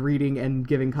game and reading and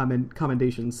giving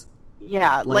commendations.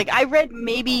 Yeah, like I read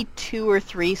maybe 2 or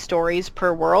 3 stories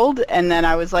per world, and then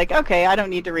I was like, okay, I don't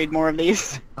need to read more of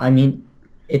these. I mean,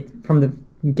 from the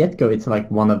get-go, it's like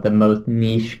one of the most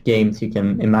niche games you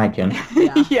can imagine.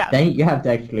 Yeah. Then you have to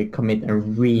actually commit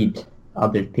and read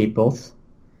other people's.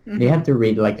 You have to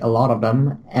read like a lot of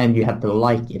them, and you have to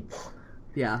like it.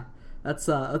 Yeah, that's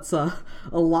a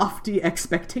lofty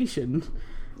expectation.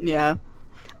 Yeah,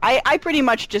 I pretty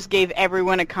much just gave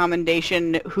everyone a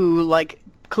commendation who like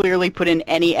clearly put in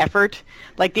any effort.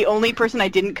 Like the only person I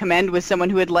didn't commend was someone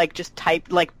who had like just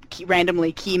typed like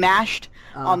randomly key mashed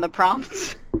on the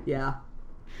prompts. Yeah.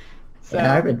 So.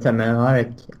 Yeah, I read some and I'm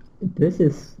like, this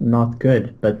is not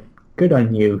good, but good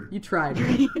on you. You tried.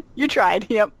 You tried,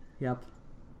 yep. Yep.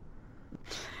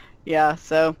 Yeah,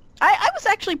 so I was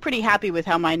actually pretty happy with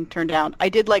how mine turned out. I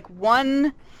did like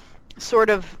one sort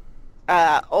of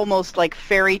almost like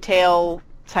fairy tale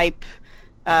type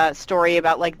story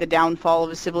about like the downfall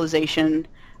of a civilization.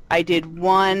 I did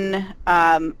one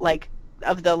like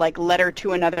of the like letter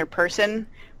to another person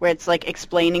where it's like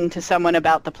explaining to someone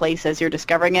about the place as you're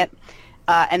discovering it.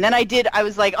 And then I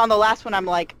was like on the last one I'm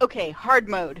like, okay, hard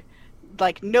mode,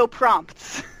 like no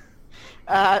prompts.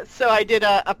 So I did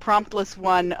a promptless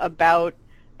one about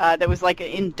that was like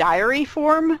in diary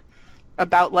form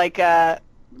about like an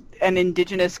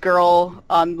indigenous girl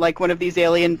on like one of these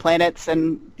alien planets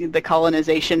and the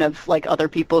colonization of like other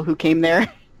people who came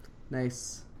there.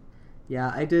 Nice.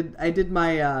 Yeah, I did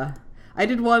my I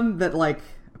did one that like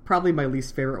probably my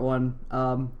least favorite one,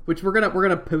 which we're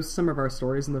gonna post some of our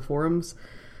stories in the forums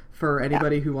for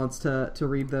anybody who wants to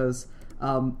read those.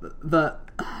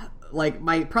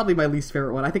 Like probably my least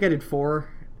favorite one. I think I did 4,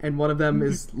 and one of them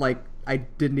is like I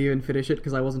didn't even finish it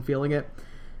because I wasn't feeling it.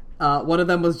 One of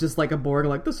them was just like a boring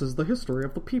like this is the history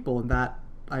of the people, and that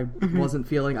I wasn't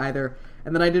feeling either.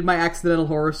 And then I did my accidental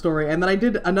horror story, and then I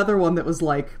did another one that was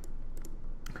like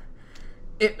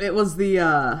it was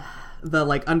the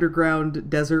like underground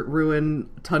desert ruin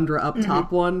tundra up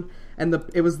top one, and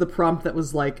it was the prompt that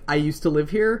was like I used to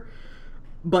live here.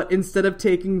 But instead of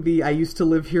taking the I used to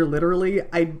live here literally,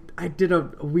 I did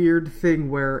a weird thing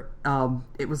where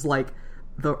it was like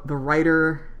the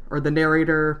writer or the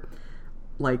narrator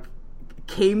like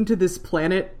came to this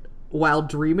planet while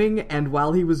dreaming, and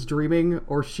while he was dreaming,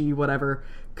 or she, whatever,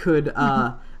 could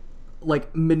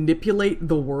like manipulate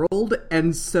the world,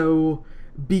 and so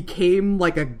became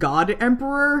like a god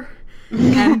emperor.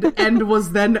 and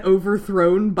was then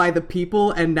overthrown by the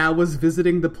people, and now was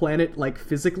visiting the planet like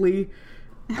physically,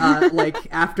 like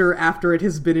after it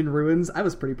has been in ruins. I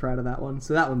was pretty proud of that one.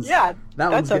 So that one's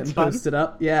getting posted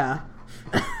up. Yeah.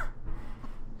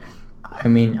 I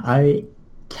mean, I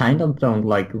kind of don't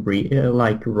like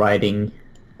writing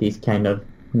these kind of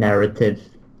narrative,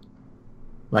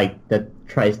 like that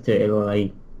tries to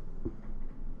like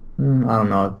I don't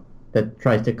know, that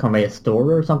tries to convey a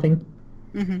story or something.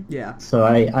 Mm-hmm. Yeah. So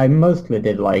I mostly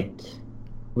did like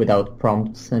without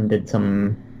prompts and did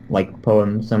some like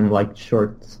poems, some like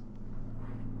short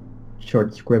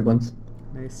scribblings.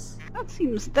 Nice.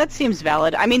 That seems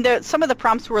valid. I mean, some of the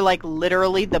prompts were like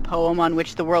literally the poem on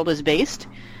which the world is based.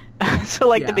 So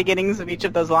like the beginnings of each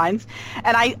of those lines.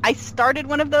 And I started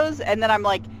one of those, and then I'm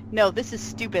like, no, this is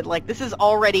stupid. Like, this is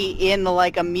already in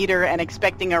like a meter and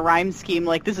expecting a rhyme scheme.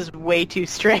 Like, this is way too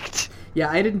strict. Yeah,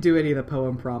 I didn't do any of the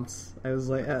poem prompts. I was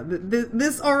like,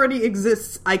 this already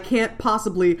exists. I can't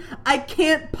possibly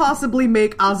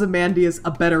make Ozymandias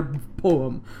a better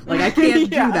poem. Like, I can't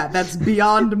do that. That's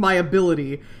beyond my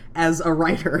ability as a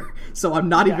writer. So I'm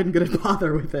not even going to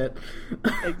bother with it.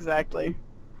 Exactly.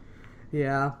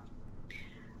 Yeah.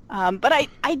 But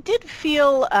I did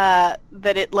feel that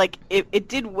it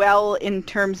did well in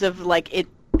terms of like it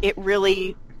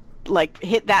really like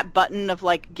hit that button of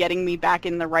like getting me back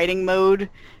in the writing mode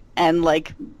and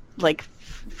like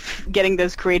getting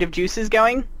those creative juices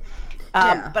going.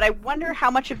 But I wonder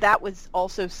how much of that was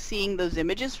also seeing those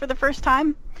images for the first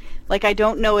time. Like, I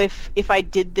don't know if I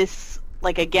did this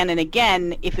like again and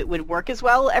again, if it would work as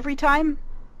well every time.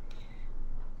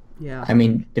 Yeah. I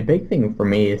mean, the big thing for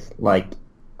me is like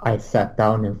I sat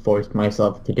down and forced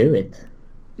myself to do it.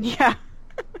 Yeah.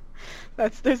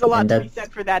 There's a lot to be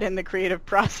said for that in the creative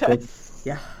process.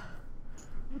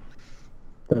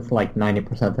 That's like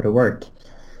 90% of the work.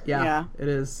 Yeah, it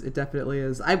is. It definitely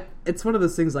is. It's one of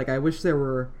those things like I wish there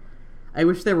were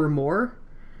more,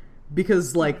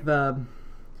 because like the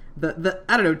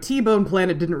I don't know, T-Bone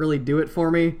Planet didn't really do it for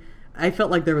me. I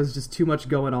felt like there was just too much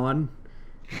going on.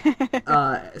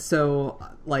 So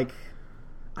like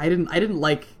I didn't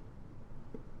like.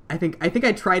 I think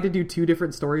I tried to do 2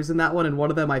 different stories in that one, and one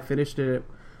of them I finished and it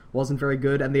wasn't very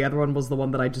good, and the other one was the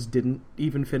one that I just didn't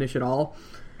even finish at all.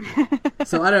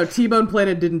 So I don't know, T-Bone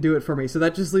Planet didn't do it for me, so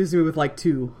that just leaves me with like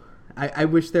 2. I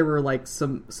wish there were like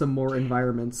some more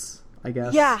environments, I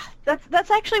guess. Yeah,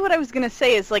 that's actually what I was gonna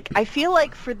say, is like I feel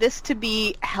like for this to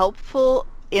be helpful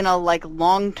in a like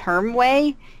long-term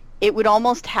way, it would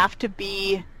almost have to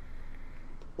be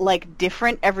like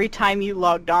different every time you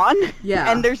logged on.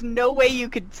 Yeah. And there's no way you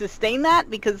could sustain that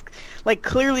because like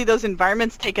clearly those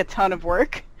environments take a ton of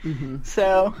work. Mm-hmm.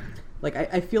 So like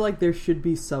I feel like there should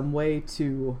be some way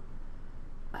to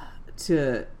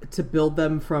build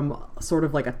them from sort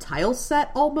of like a tile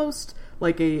set almost,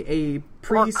 like a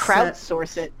preset, or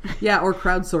crowdsource it. Yeah, or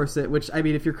crowdsource it, which I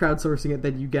mean if you're crowdsourcing it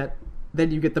then you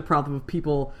get the problem of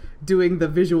people doing the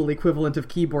visual equivalent of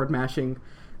keyboard mashing.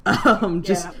 You'd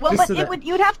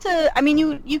have to. I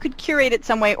mean, you could curate it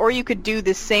some way, or you could do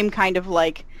this same kind of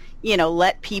like,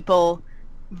 let people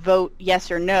vote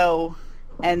yes or no,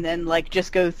 and then like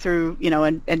just go through,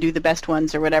 and do the best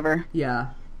ones or whatever. Yeah.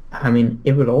 I mean,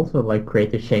 it would also like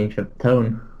create a change of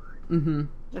tone. Mm-hmm.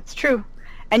 That's true,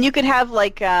 and you could have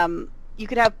like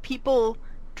people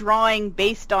drawing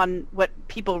based on what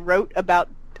people wrote about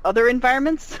other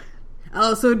environments.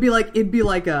 Oh, so it'd be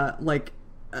like a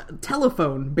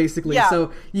telephone, basically. Yeah,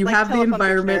 so you like have the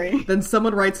environment, dictionary. then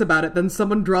someone writes about it, then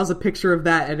someone draws a picture of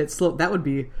that, and it's slow. That would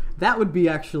be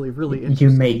actually really interesting.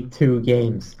 You made 2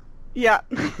 games. Yeah.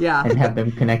 Yeah. And have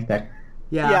them connected.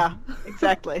 Yeah. Yeah,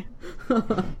 exactly.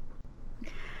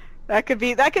 That could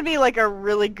be like a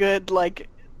really good like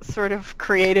sort of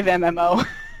creative MMO.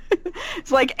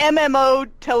 It's like MMO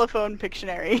telephone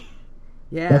Pictionary.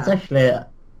 Yeah. That's actually,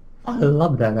 I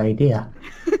love that idea.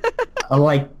 I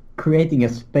like creating a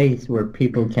space where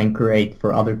people can create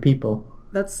for other people.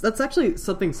 That's actually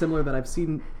something similar that I've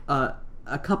seen a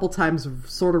couple times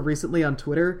sort of recently on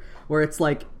Twitter, where it's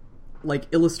like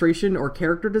illustration or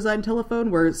character design telephone,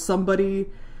 where somebody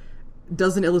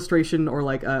does an illustration or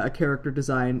like a character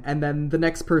design, and then the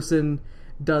next person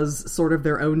does sort of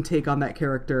their own take on that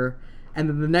character, and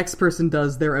then the next person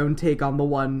does their own take on the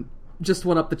one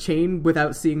up the chain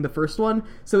without seeing the first one.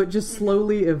 So it just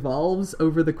slowly evolves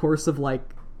over the course of like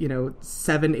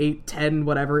 7, 8, 10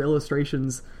 whatever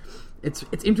illustrations. It's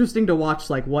interesting to watch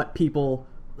like what people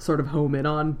sort of home in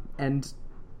on and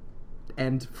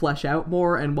flesh out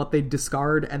more, and what they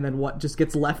discard, and then what just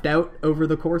gets left out over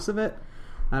the course of it.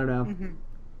 I don't know. Mm-hmm.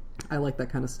 I like that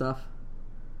kind of stuff.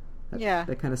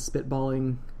 That kind of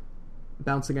spitballing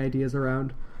bouncing ideas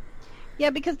around. Yeah,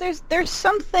 because there's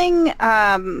something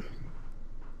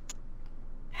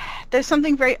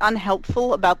very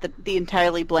unhelpful about the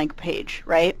entirely blank page,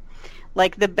 right?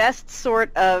 Like the best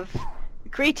sort of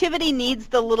creativity needs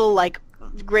the little like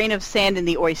grain of sand in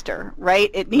the oyster,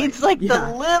 right? It needs like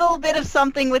the little bit of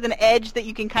something with an edge that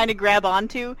you can kind of grab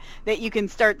onto that you can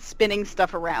start spinning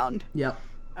stuff around. Yep.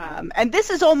 And this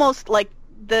is almost like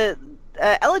the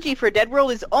Elegy for Dead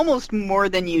World is almost more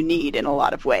than you need in a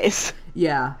lot of ways.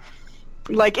 Yeah.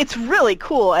 Like, it's really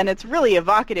cool and it's really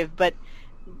evocative, but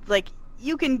like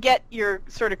you can get your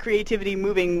sort of creativity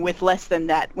moving with less than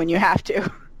that when you have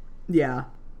to. Yeah.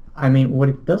 I mean, what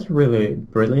it does really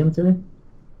brilliantly,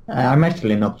 I'm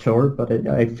actually not sure, but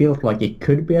it feels like it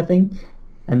could be a thing,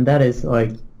 and that is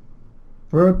like,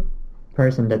 for a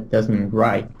person that doesn't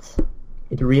write,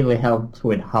 it really helps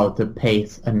with how to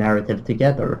pace a narrative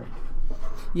together.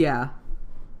 Yeah.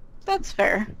 That's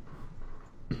fair.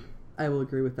 I will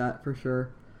agree with that for sure.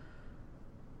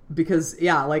 Because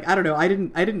yeah, like I don't know, I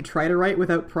didn't try to write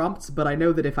without prompts, but I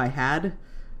know that if I had,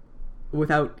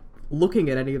 without looking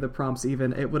at any of the prompts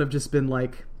even, it would have just been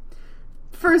like,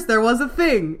 first there was a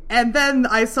thing, and then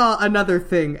I saw another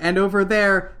thing, and over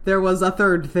there was a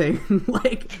third thing.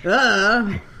 Like,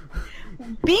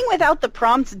 Being without the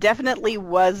prompts definitely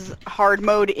was hard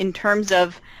mode in terms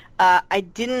of I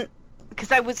didn't,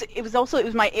 because I was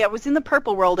in the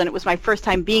purple world and it was my first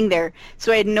time being there,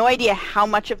 so I had no idea how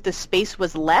much of the space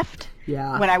was left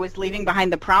when I was leaving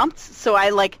behind the prompts. So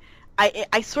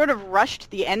I sort of rushed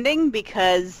the ending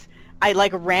because I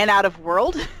like ran out of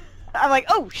world. I'm like,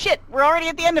 oh shit, we're already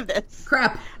at the end of this.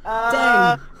 Crap.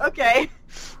 Dang. Okay.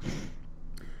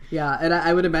 Yeah, and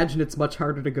I would imagine it's much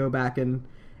harder to go back and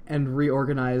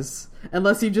reorganize,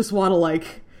 unless you just want to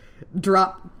like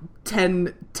drop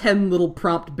 10 little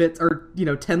prompt bits, or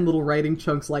 10 little writing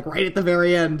chunks like right at the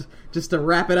very end just to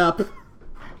wrap it up.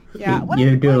 Yeah.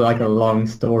 You do like a long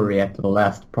story after the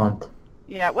last prompt.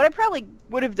 Yeah, what I probably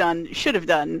should have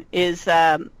done is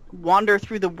wander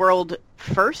through the world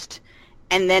first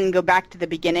and then go back to the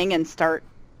beginning and start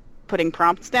putting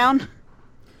prompts down.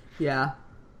 Yeah.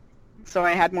 So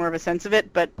I had more of a sense of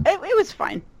it, but it was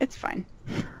fine. It's fine.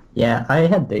 Yeah, I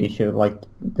had the issue, like,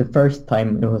 the first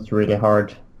time it was really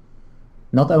hard.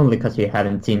 Not only because you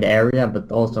haven't seen the area, but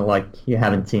also, like, you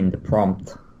haven't seen the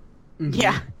prompt. Mm-hmm.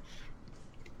 Yeah.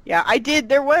 Yeah, I did.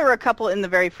 There were a couple in the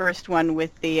very first one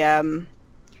with the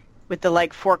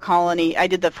like, I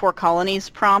did the 4 colonies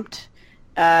prompt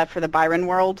for the Byron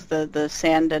world, the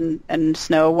sand and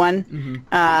snow one,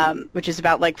 which is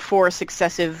about, like, 4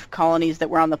 successive colonies that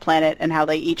were on the planet and how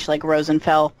they each, like, rose and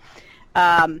fell.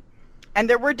 And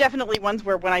there were definitely ones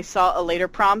where when I saw a later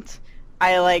prompt,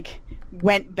 I, like,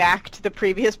 went back to the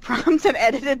previous prompt and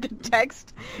edited the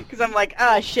text, because I'm like,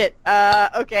 shit,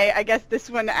 okay, I guess this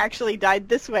one actually died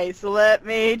this way, so let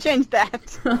me change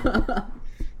that.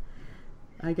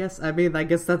 I guess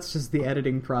that's just the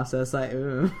editing process.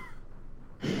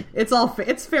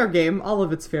 It's fair game. All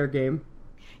of it's fair game.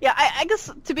 Yeah, I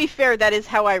guess, to be fair, that is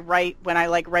how I write when I,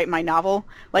 like, write my novel.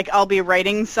 Like, I'll be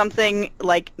writing something,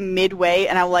 like, midway,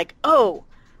 and I'm like, oh,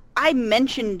 I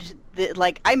mentioned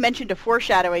a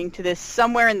foreshadowing to this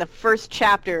somewhere in the first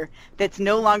chapter that's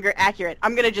no longer accurate.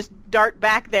 I'm going to just dart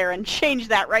back there and change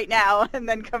that right now and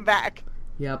then come back.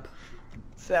 Yep.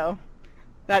 So,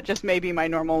 that just may be my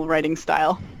normal writing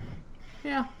style.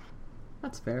 Yeah,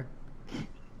 that's fair.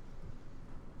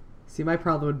 See, my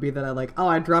problem would be that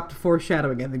I dropped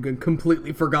foreshadowing and then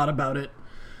completely forgot about it.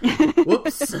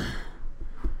 Whoops.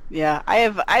 Yeah, I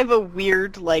have a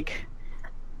weird, like,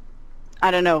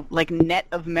 I don't know, like, net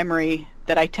of memory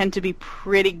that I tend to be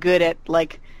pretty good at,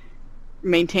 like,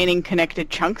 maintaining connected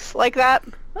chunks like that.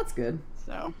 That's good.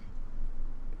 So.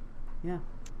 Yeah.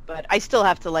 But I still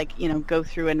have to, like, go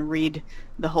through and read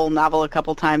the whole novel a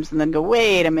couple times and then go,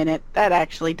 wait a minute, that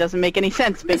actually doesn't make any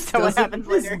sense based on what happens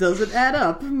later. This doesn't add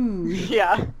up.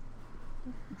 Yeah.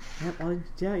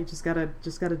 Yeah, you just gotta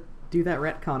do that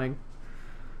retconning.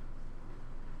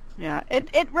 Yeah,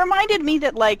 it reminded me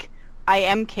that, like, I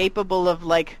am capable of,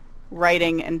 like,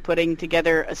 writing and putting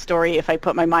together a story if I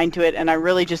put my mind to it, and I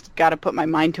really just gotta put my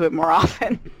mind to it more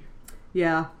often.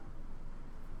 Yeah.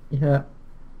 Yeah.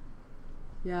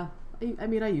 Yeah. I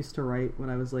mean, I used to write when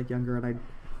I was, like, younger, and I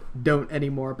don't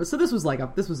anymore. But so this was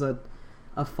a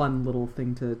fun little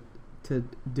thing to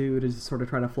do, to just sort of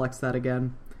try to flex that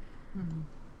again.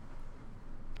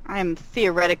 I'm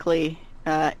theoretically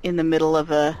in the middle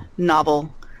of a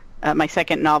novel, my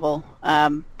second novel,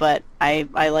 but I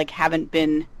like haven't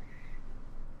been.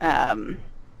 I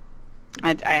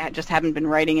just haven't been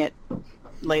writing it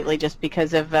lately, just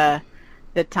because of the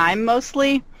time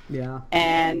mostly. Yeah.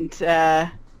 And,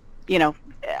 you know,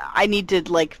 I need to,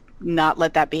 like, not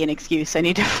let that be an excuse. I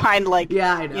need to find, like,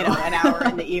 Yeah, I know. you know, an hour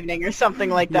in the evening or something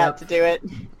like that Yep. to do it.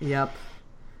 Yep.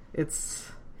 It's...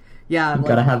 Yeah, You like,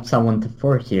 gotta have someone to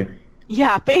force you.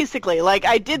 Yeah, basically. Like,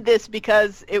 I did this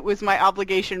because it was my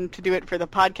obligation to do it for the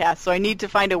podcast, so I need to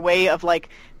find a way of, like,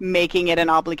 making it an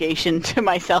obligation to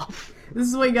myself. this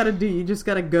is what you gotta do. You just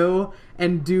gotta go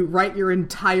and write your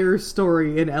entire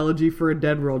story in Elegy for a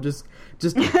Dead World. Just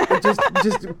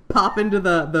pop into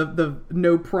the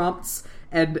no prompts,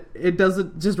 and it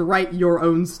doesn't just write your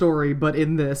own story, but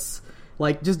in this,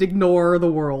 like, just ignore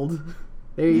the world.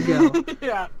 There you go.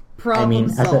 Yeah. Problem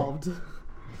as a- solved.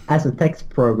 As a text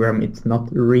program, it's not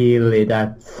really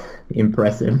that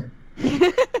impressive.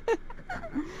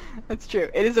 That's true.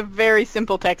 It is a very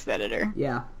simple text editor,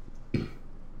 Yeah.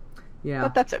 Yeah.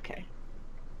 but that's okay.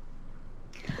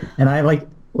 And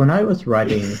when I was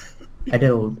writing, I did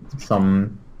a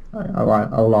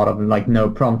lot of like no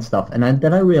prompt stuff, and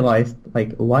then I realized,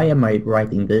 like, why am I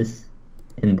writing this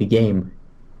in the game?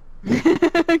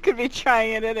 Could be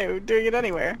trying it doing it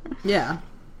anywhere. Yeah.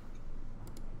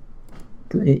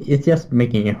 It's just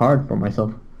making it hard for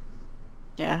myself.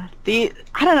 Yeah. I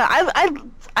don't know.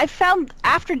 I found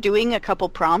after doing a couple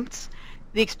prompts,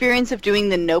 the experience of doing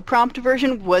the no prompt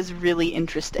version was really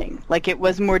interesting. Like, it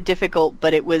was more difficult,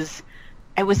 but it was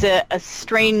a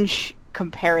strange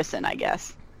comparison, I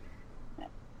guess.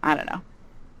 I don't know.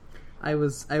 I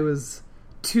was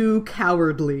too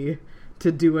cowardly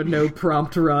to do a no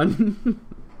prompt run.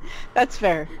 That's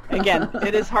fair. Again,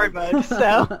 it is hard mode,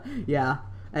 so Yeah.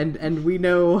 And we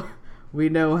know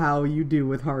how you do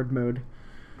with hard mode.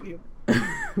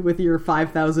 With your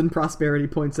 5,000 prosperity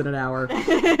points in an hour.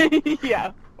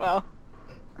 yeah. Well,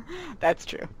 that's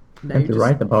true. Now I have you to just,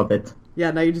 write about it.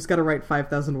 Yeah, now you just gotta write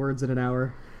 5,000 words in an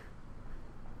hour.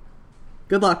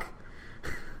 Good luck.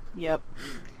 Yep.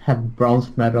 Have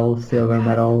bronze medal, silver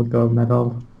medal, gold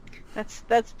medal.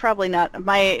 That's probably not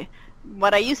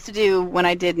what I used to do when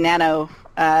I did Nano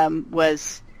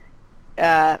was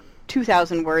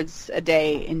 2,000 words a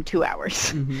day in 2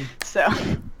 hours. Mm-hmm. So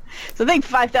I think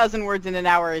 5,000 words in an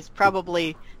hour is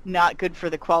probably not good for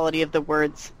the quality of the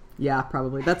words. Yeah,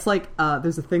 probably. That's like,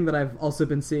 there's a thing that I've also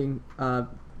been seeing, on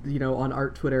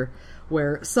art Twitter,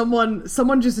 where someone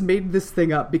just made this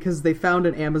thing up because they found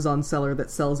an Amazon seller that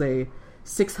sells a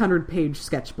 600-page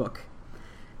sketchbook.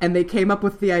 And they came up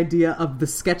with the idea of the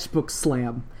sketchbook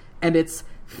slam. And it's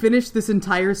finish this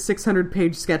entire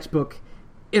 600-page sketchbook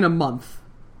in a month.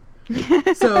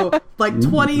 So, like,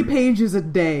 20 pages a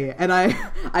day. And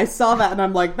I saw that and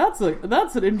I'm like, that's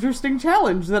an interesting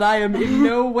challenge that I am in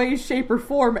no way, shape, or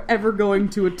form ever going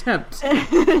to attempt.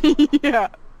 Yeah.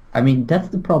 I mean, that's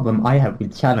the problem I have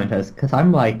with challenges, because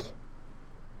I'm like,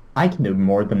 I can do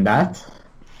more than that,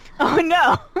 Oh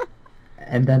no.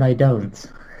 and then I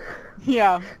don't.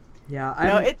 Yeah. Yeah,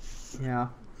 No, it's. Yeah.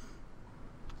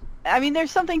 I mean,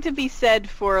 there's something to be said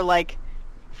for, like,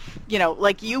 you know,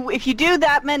 like, if you do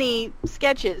that many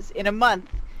sketches in a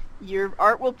month, your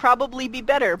art will probably be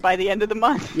better by the end of the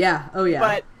month. Yeah, oh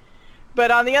yeah.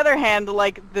 But on the other hand,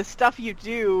 like, the stuff you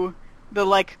do, the,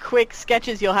 like, quick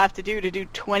sketches you'll have to do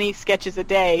 20 sketches a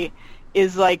day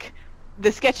is, like,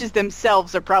 the sketches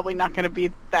themselves are probably not going to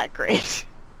be that great.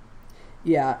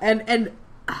 Yeah, and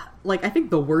like, I think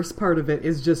the worst part of it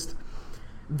is just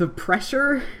the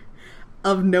pressure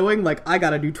of knowing, like, I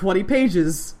gotta do 20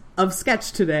 pages of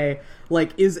sketch today,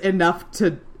 like, is enough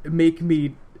to make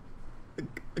me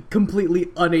completely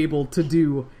unable to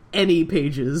do any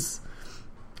pages.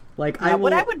 Like, Yeah,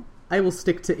 I will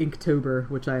stick to Inktober,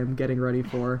 which I am getting ready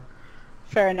for.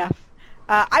 Fair enough.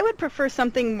 I would prefer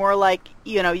something more like,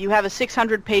 you know, you have a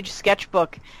 600-page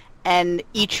sketchbook, and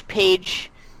each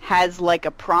page has, like,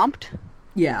 a prompt.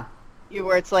 Yeah.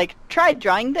 Where it's like, try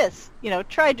drawing this. You know,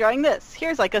 try drawing this.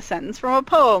 Here's, like, a sentence from a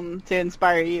poem to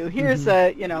inspire you. Here's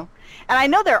a, you know. And I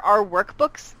know there are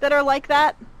workbooks that are like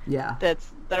that. Yeah. That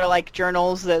are like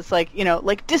journals that's like, you know,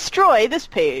 like, destroy this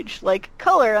page. Like,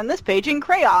 color on this page in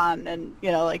crayon. And, you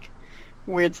know, like,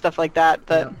 weird stuff like that.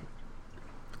 But, Yeah.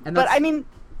 And but I mean,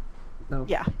 no.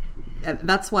 yeah. And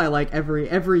that's why, like,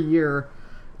 every year,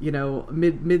 you know,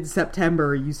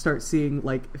 mid-September, you start seeing,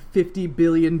 like, 50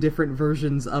 billion different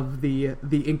versions of the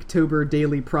Inktober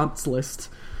daily prompts list.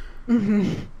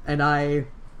 Mm-hmm. And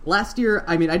last year,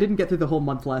 I mean, I didn't get through the whole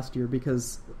month last year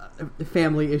because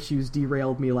family issues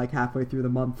derailed me, like, halfway through the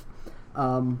month.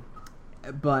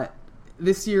 But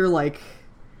this year, like,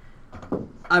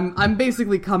 I'm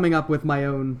basically coming up with my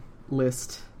own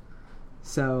list.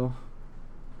 So,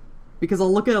 because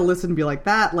I'll look at a list and be like,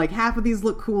 that, like, half of these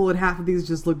look cool and half of these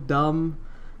just look dumb.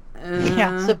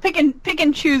 Yeah, so pick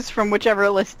and choose from whichever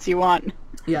lists you want.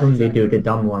 Yeah, Only do the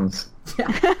dumb ones.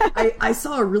 Yeah, I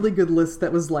saw a really good list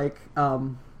that was like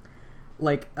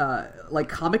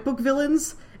comic book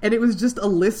villains, and it was just a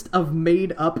list of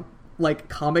made up like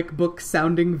comic book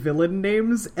sounding villain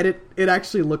names, and it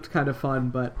actually looked kind of fun.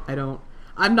 But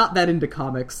I'm not that into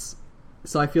comics,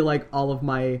 so I feel like all of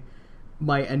my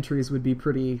entries would be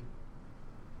pretty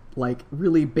like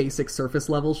really basic surface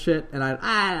level shit, and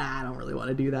I don't really want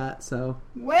to do that. So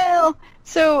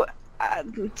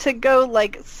to go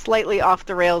like slightly off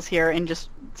the rails here and just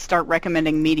start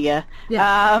recommending media.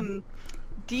 Yeah.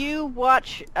 Do you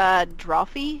watch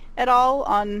Drawfee at all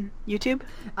on YouTube?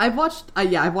 I've watched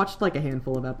like a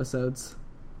handful of episodes.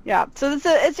 Yeah, so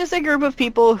it's just a group of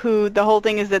people who the whole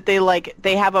thing is that they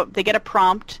get a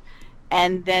prompt,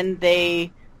 and then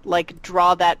they like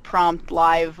draw that prompt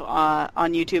live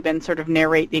on YouTube and sort of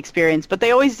narrate the experience. But they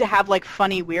always have like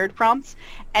funny, weird prompts,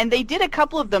 and they did a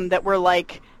couple of them that were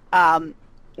like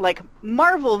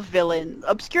Marvel villains,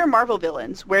 obscure Marvel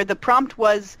villains, where the prompt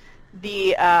was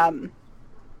the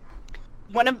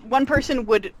one person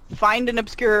would find an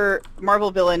obscure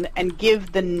Marvel villain and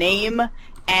give the name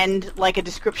and like a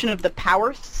description of the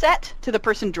power set to the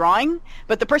person drawing,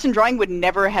 but the person drawing would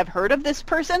never have heard of this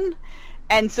person,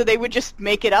 and so they would just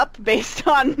make it up based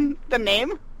on the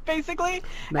name, basically.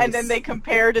 Nice. And then they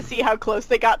compare to see how close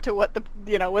they got to what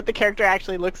the character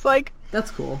actually looks like.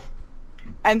 That's cool.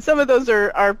 And some of those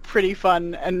are pretty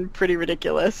fun and pretty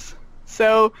ridiculous.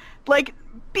 So, like,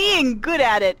 being good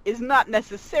at it is not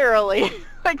necessarily,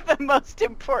 like, the most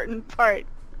important part.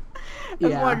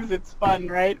 As long as it's fun,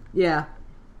 right? Yeah.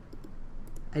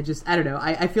 I don't know.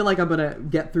 I feel like I'm gonna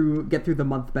get through the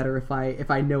month better if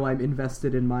I know I'm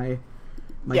invested in my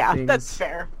things. That's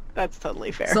fair. That's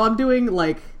totally fair. So I'm doing,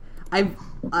 like...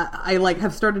 I like,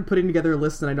 have started putting together a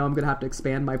list, and I know I'm gonna have to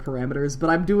expand my parameters, but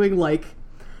I'm doing, like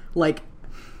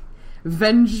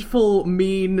vengeful,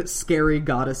 mean, scary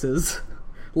goddesses,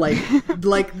 like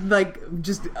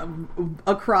just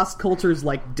across cultures,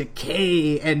 like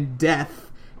decay and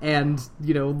death, and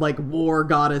like war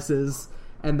goddesses,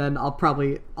 and then I'll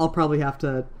probably have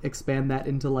to expand that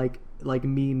into like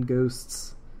mean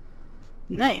ghosts.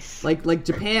 Nice. Like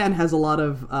Japan has a lot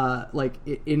of like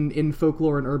in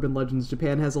folklore and urban legends,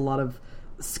 Japan has a lot of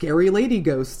scary lady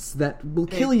ghosts that will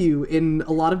kill you in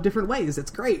a lot of different ways.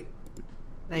 It's great.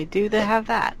 They have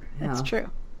that. Yeah. That's true.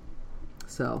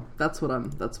 So that's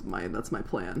my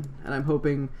plan, and I'm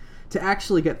hoping to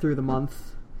actually get through the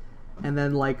month, and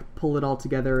then like pull it all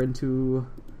together into.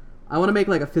 I want to make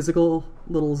like a physical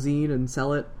little zine and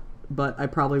sell it, but I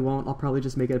probably won't. I'll probably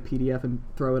just make it a PDF and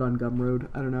throw it on Gumroad.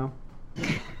 I don't know.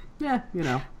 Yeah,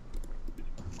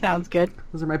 Sounds good.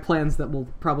 Those are my plans that will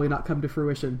probably not come to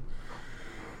fruition.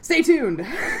 Stay tuned.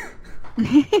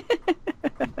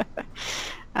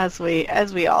 As we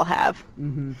all have.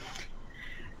 Mm-hmm.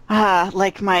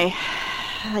 Like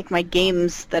my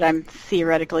games that I'm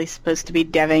theoretically supposed to be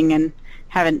deving and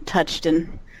haven't touched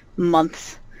in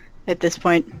months at this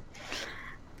point.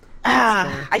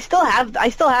 I still have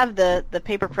the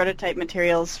paper prototype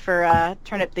materials for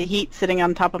Turn Up the Heat sitting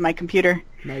on top of my computer.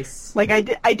 Nice. Like I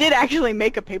did actually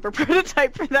make a paper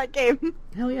prototype for that game.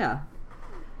 Hell yeah.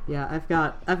 Yeah, I've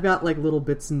got like little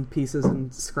bits and pieces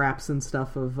and scraps and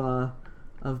stuff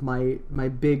of my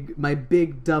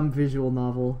big dumb visual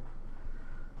novel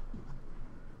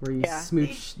where you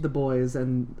smooch the boys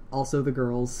and also the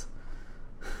girls.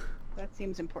 That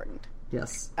seems important.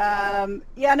 Yes. I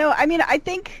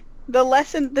think the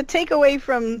takeaway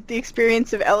from the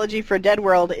experience of Elegy for Dead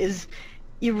World is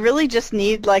you really just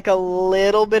need like a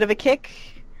little bit of a kick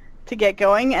to get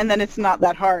going, and then it's not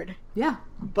that hard. Yeah.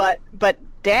 But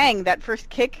dang, that first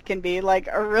kick can be like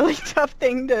a really tough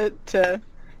thing to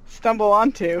stumble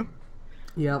onto.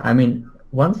 Yeah. I mean,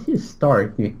 once you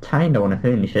start, you kind of want to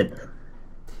finish it.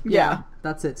 Yeah.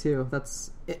 That's it too.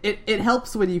 It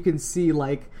helps when you can see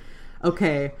like,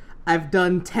 okay, I've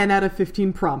done 10 out of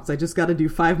 15 prompts. I just got to do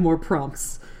 5 more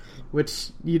prompts, which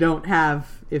you don't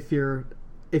have if you're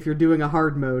doing a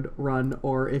hard mode run,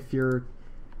 or if you're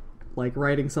like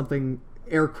writing something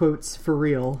air quotes for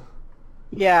real.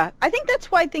 Yeah, I think that's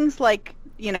why things like,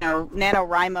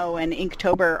 NaNoWriMo and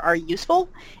Inktober are useful,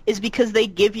 is because they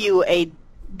give you a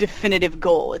definitive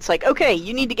goal. It's like, okay,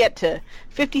 you need to get to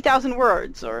 50,000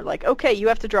 words, or like, okay, you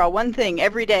have to draw one thing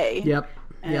every day. Yep.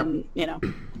 And,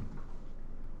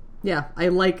 Yeah, I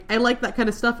like that kind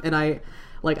of stuff, and I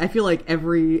feel like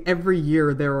every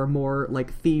year there are more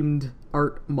like themed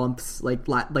art months.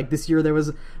 Like this year there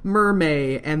was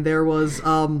Mermay, and there was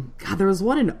there was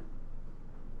one in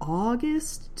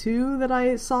August too that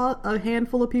I saw a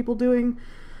handful of people doing.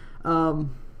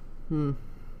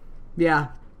 Yeah.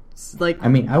 It's like, I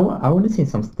mean, I want to see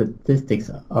some statistics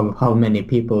of how many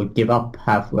people give up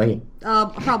halfway.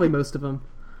 probably most of them.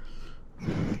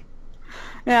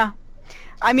 Yeah.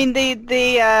 I mean,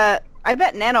 I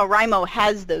bet NaNoWriMo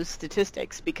has those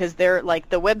statistics because they're like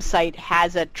the website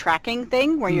has a tracking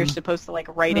thing where you're supposed to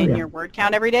like write in your word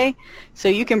count every day. So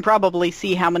you can probably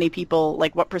see how many people,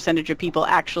 like what percentage of people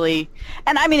actually,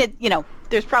 and I mean,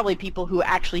 there's probably people who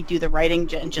actually do the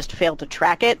writing and just fail to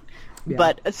track it. Yeah.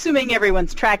 But assuming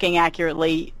everyone's tracking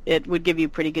accurately, it would give you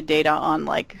pretty good data on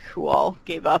like who all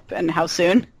gave up and how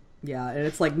soon. Yeah, and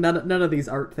it's like none of these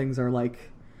art things are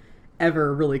like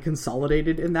ever really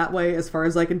consolidated in that way, as far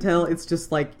as I can tell. It's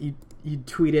just like you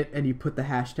tweet it and you put the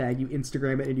hashtag, you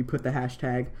Instagram it and you put the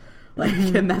hashtag, like,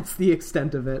 and that's the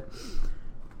extent of it.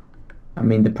 I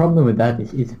mean, the problem with that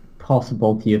is it's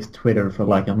possible to use Twitter for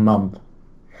like a month.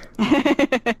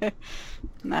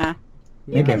 Nah.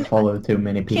 Maybe I follow too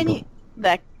many people.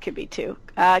 That could be too.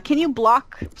 Can you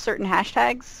block certain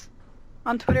hashtags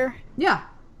on Twitter? Yeah.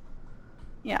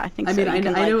 Yeah, I think so. I mean,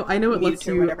 I know it lets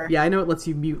you. Whatever. Yeah, I know it lets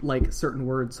you mute like certain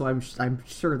words, so I'm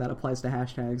sure that applies to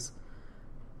hashtags.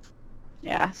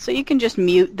 Yeah, so you can just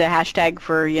mute the hashtag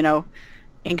for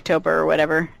Inktober or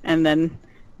whatever, and then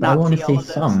not I want see to all see of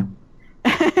those. some.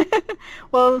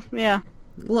 Well, yeah.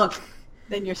 Look.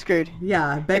 Then you're screwed.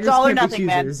 Yeah, beggars it's all or can't nothing,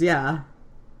 be choosers. Man. Yeah.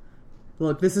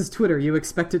 Look, this is Twitter. You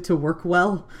expect it to work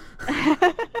well?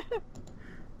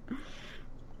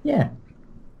 Yeah.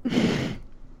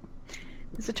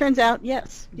 As it turns out,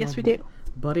 yes. Yes, we do.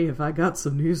 Buddy, have I got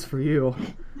some news for you.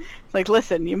 It's like,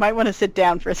 listen, you might want to sit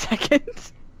down for a second.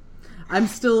 I'm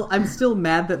still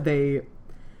mad that they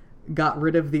got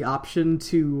rid of the option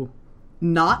to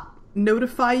not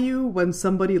notify you when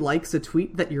somebody likes a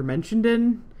tweet that you're mentioned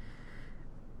in.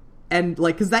 And,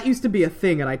 like, because that used to be a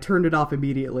thing, and I turned it off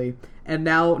immediately. And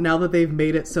now that they've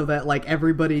made it so that, like,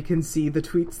 everybody can see the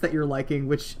tweets that you're liking,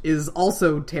 which is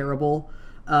also terrible,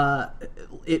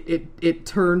 it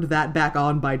turned that back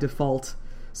on by default.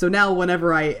 So now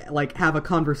whenever I, like, have a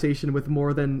conversation with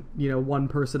more than, one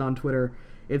person on Twitter,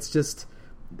 it's just,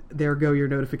 there go your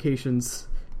notifications.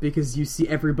 Because you see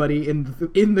everybody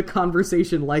in the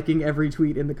conversation liking every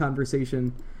tweet in the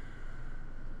conversation.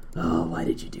 Oh, why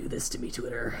did you do this to me,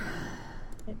 Twitter?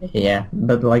 Yeah,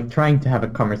 but like trying to have a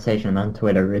conversation on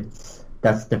Twitter,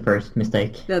 that's the first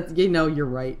mistake. You're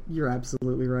right. You're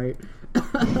absolutely right.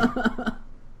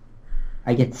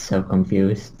 I get so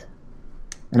confused.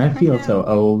 And I feel so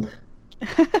old.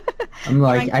 I'm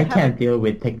like, I can't deal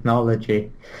with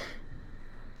technology.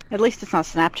 At least it's not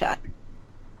Snapchat.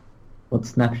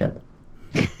 What's Snapchat?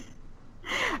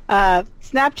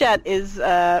 Snapchat is,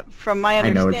 from my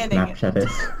understanding... I know what Snapchat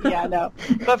is. Yeah, I know.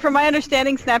 But from my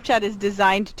understanding, Snapchat is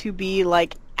designed to be,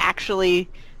 like, actually,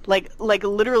 like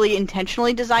literally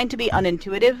intentionally designed to be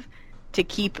unintuitive to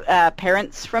keep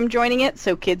parents from joining it,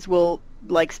 so kids will,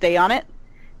 like, stay on it.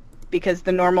 Because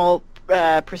the normal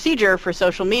procedure for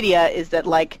social media is that,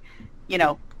 like,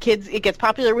 kids, it gets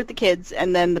popular with the kids,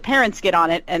 and then the parents get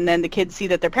on it, and then the kids see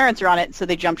that their parents are on it, so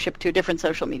they jump ship to a different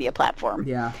social media platform.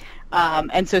 Yeah.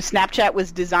 And so Snapchat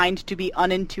was designed to be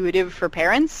unintuitive for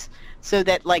parents, so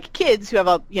that like kids who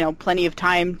have plenty of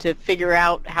time to figure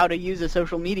out how to use a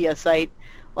social media site,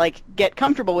 like get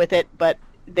comfortable with it, but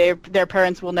their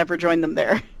parents will never join them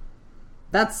there.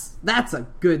 That's a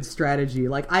good strategy.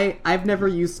 Like I've never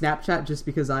used Snapchat just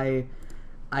because I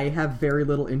have very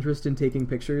little interest in taking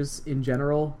pictures in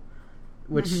general,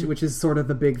 which is sort of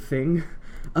the big thing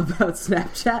about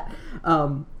Snapchat.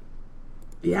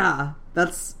 Yeah,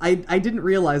 I didn't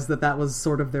realize that was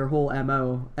sort of their whole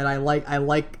MO, and I like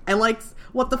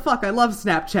what the fuck, I love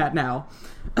Snapchat now.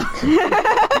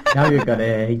 Now you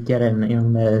gotta get in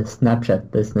the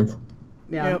Snapchat business.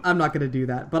 Yeah, yep. I'm not gonna do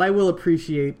that, but I will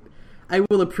appreciate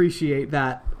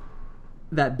that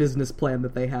business plan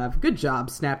that they have. Good job,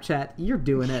 Snapchat. You're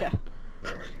doing it.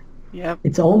 Yep.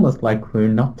 It's almost like we're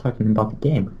not talking about the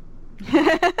game.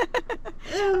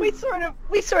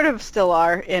 We sort of still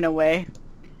are in a way.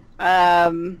 I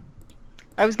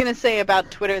was gonna say about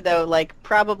Twitter though, like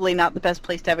probably not the best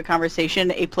place to have a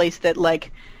conversation. A place that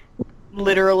like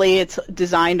literally it's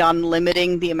designed on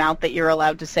limiting the amount that you're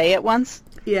allowed to say at once.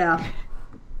 Yeah.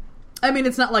 I mean,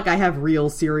 it's not like I have real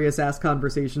serious ass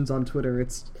conversations on Twitter.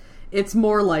 It's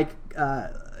more like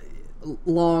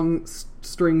long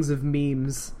strings of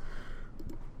memes.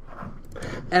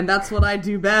 And that's what I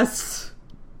do best.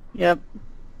 Yep.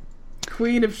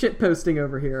 Queen of shitposting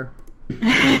over here.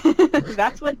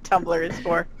 That's what Tumblr is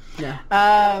for. Yeah.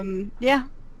 Yeah.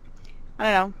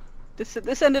 I don't know.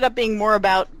 This ended up being more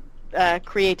about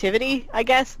creativity, I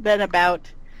guess, than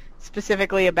about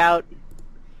specifically about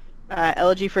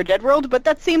Elegy for Dead World, but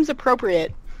that seems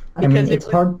appropriate. I mean, it's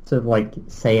hard to, like,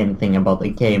 say anything about a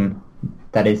game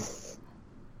that is,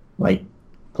 like,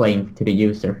 playing to the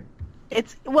user.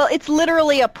 It's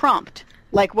literally a prompt.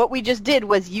 Like, what we just did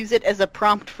was use it as a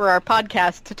prompt for our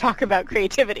podcast to talk about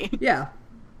creativity. Yeah.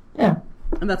 Yeah.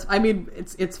 And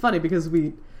it's funny because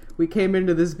we came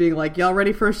into this being like, y'all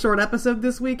ready for a short episode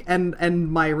this week?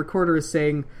 And my recorder is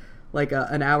saying, like,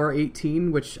 an hour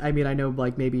 18, which, I mean, I know,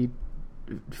 like, maybe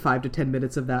 5 to 10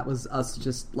 minutes of that was us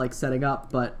just, like, setting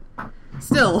up, but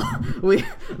still,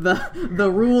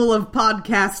 the rule of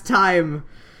podcast time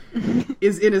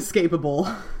is inescapable.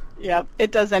 Yeah,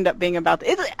 it does end up being about...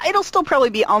 It'll still probably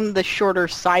be on the shorter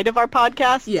side of our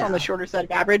podcast, yeah. On the shorter side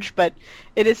of average, but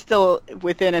it is still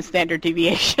within a standard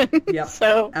deviation. Yep,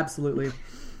 so absolutely.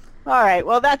 All right,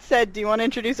 well, that said, do you want to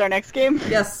introduce our next game?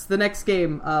 Yes, the next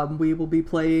game, we will be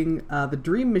playing The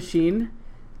Dream Machine,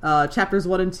 chapters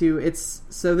 1 and 2.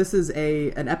 This is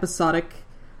an episodic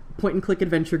point-and-click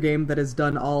adventure game that is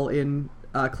done all in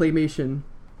claymation.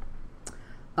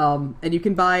 And you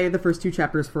can buy the first 2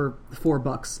 chapters for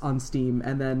 $4 on Steam,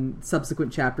 and then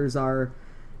subsequent chapters are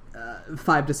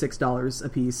 $5 to $6 a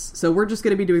piece. So we're just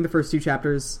going to be doing the first 2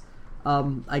 chapters,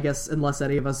 I guess, unless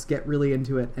any of us get really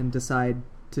into it and decide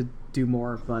to do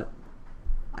more. But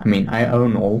I mean, I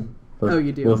own all. Oh,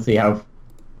 you do? We'll see how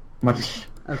much.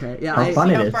 Okay, yeah. How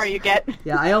fun it How is. far you get.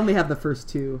 Yeah, I only have the first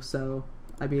 2, so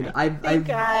I mean,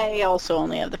 I also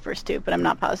only have the first 2, but I'm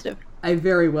not positive. I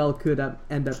very well could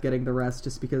end up getting the rest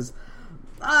just because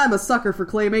I'm a sucker for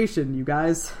claymation, you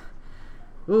guys.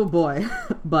 Oh boy.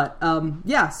 But,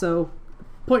 yeah, so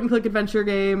point-and-click adventure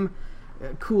game,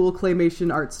 cool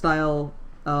claymation art style.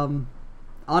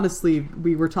 Honestly,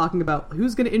 we were talking about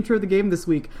who's going to intro the game this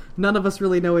week. None of us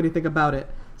really know anything about it,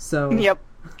 so... Yep.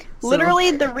 So... Literally,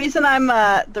 the reason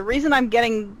I'm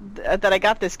getting that I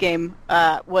got this game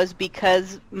was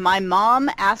because my mom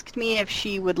asked me if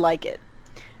she would like it.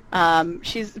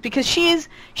 She used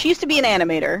to be an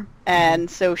animator,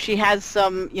 and so she has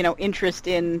some, interest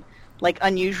in, like,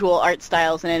 unusual art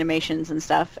styles and animations and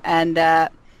stuff, and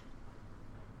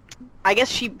I guess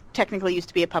she technically used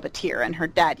to be a puppeteer, and her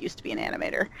dad used to be an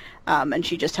animator, and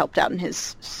she just helped out in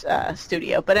his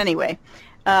studio. But anyway,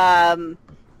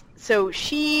 so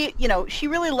she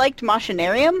really liked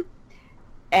Machinarium,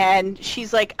 and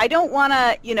she's like, I don't want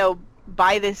to,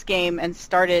 buy this game and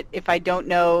start it if I don't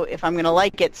know if I'm going to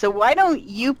like it. So why don't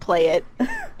you play it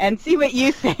and see what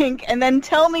you think, and then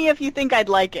tell me if you think I'd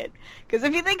like it. Because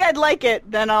if you think I'd like it,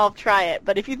 then I'll try it.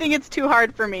 But if you think it's too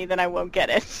hard for me, then I won't get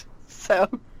it. So,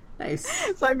 nice.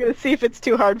 So I'm going to see if it's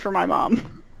too hard for my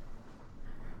mom.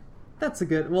 That's a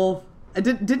good... Well,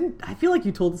 I feel like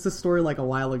you told us this story, like, a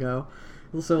while ago.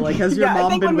 So, like, has your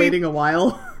mom been waiting a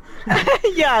while?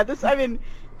 Yeah,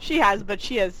 she has, but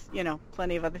she has,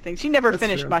 plenty of other things. She never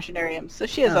finished Machinarium, so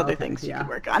she has other things she could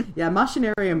work on. Yeah,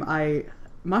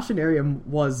 Machinarium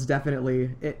was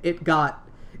definitely... It got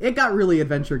really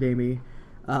adventure gamey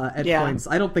at points.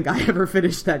 I don't think I ever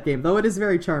finished that game, though it is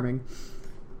very charming.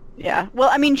 Yeah.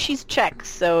 Well, she's Czech,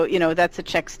 so, that's a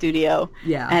Czech studio.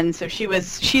 Yeah. And so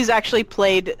she's actually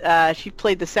played the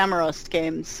Samaros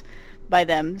games by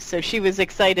them, so she was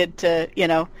excited to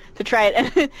try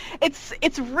it. And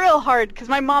it's real hard because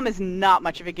my mom is not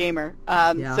much of a gamer,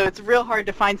 so it's real hard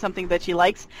to find something that she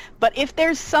likes. But if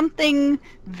there's something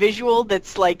visual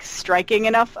that's, like, striking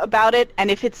enough about it, and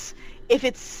if it's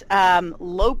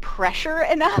low pressure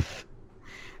enough,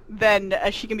 then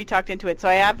she can be talked into it. So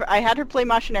I had her play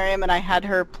Machinarium, and I had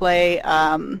her play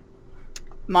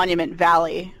Monument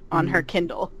Valley on her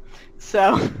Kindle.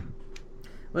 So.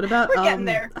 What about we're getting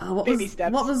there? Baby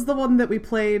steps. What was the one that we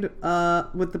played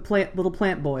with the little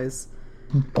plant boys?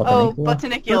 Botanicula.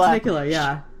 Botanicula,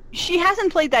 yeah. She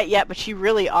hasn't played that yet, but she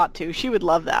really ought to. She would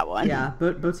love that one. Yeah,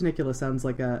 Botanicula sounds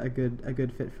like a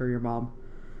good fit for your mom.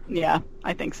 Yeah,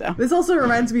 I think so. This also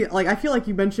reminds me, like, I feel like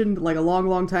you mentioned, like, a long,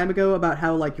 long time ago about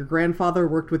how, like, your grandfather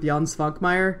worked with Jan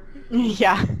Svankmajer.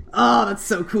 Yeah. Oh, that's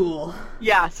so cool.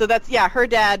 Yeah, so her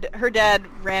dad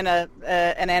ran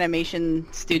an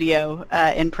animation studio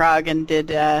in Prague and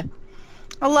did a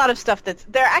lot of stuff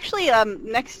they're actually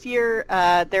next year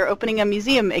they're opening a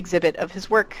museum exhibit of his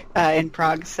work in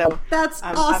Prague. So that's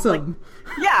awesome.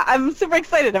 I'm super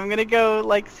excited. I'm going to go,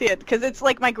 like, see it because it's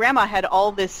like my grandma had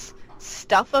all this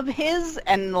stuff of his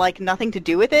and, like, nothing to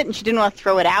do with it, and she didn't want to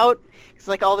throw it out. It's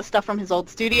like all the stuff from his old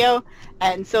studio,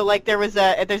 and so, like, there's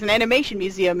an animation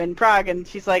museum in Prague, and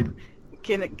she's like,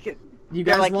 can you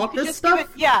guys want this stuff?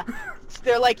 Yeah,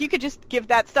 they're like, you could just give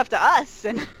that stuff to us,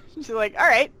 and she's like, all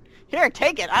right, here,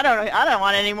 take it. I don't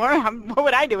want it anymore. What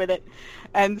would I do with it?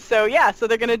 And so so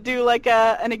they're gonna do, like,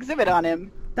 an exhibit on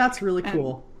him. That's really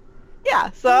cool.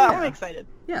 Yeah, so I'm excited.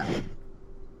 Yeah.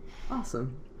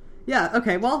 Awesome. Yeah,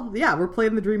 okay, well, yeah, we're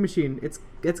playing the Dream Machine.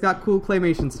 It's got cool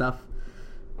claymation stuff.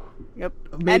 Yep.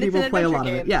 Maybe and it's we'll play a lot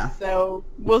game, of it. Yeah. So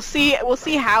we'll see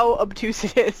how obtuse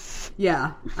it is.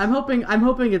 Yeah. I'm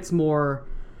hoping it's more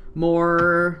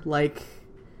like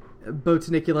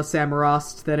Botanicula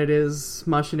Samarost than it is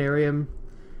Machinarium.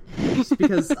 Just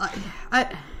because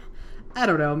I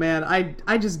don't know, man.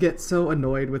 I just get so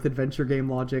annoyed with adventure game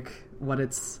logic when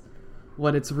it's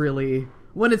really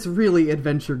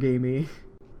adventure gamey.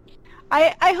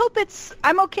 I hope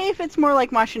I'm okay if it's more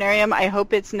like Machinarium. I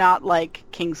hope it's not like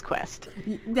King's Quest.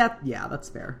 That's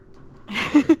fair.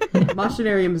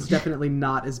 Machinarium is definitely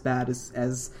not as bad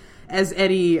as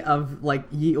any of like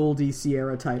ye olde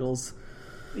Sierra titles.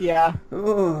 Yeah.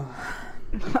 Ugh.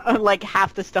 Like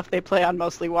half the stuff they play on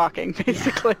Mostly Walking,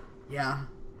 basically. Yeah.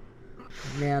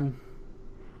 Man.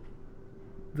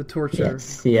 The torture. Yeah,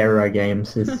 Sierra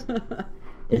games is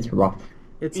it's rough.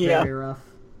 It's very rough.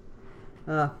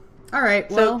 All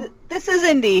right, well... So this is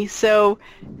indie, so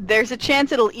there's a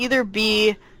chance it'll either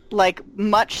be, like,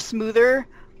 much smoother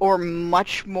or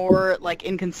much more, like,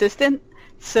 inconsistent.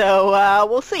 So,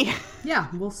 we'll see. Yeah,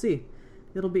 we'll see.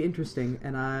 It'll be interesting,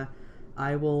 and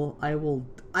I will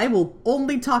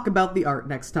only talk about the art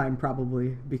next time,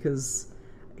 probably, because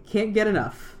I can't get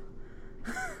enough.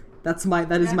 That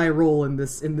is my role in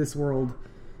this world,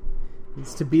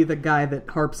 is to be the guy that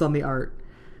harps on the art.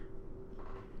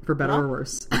 For better or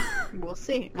worse. We'll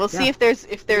see. We'll see if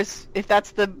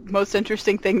that's the most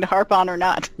interesting thing to harp on or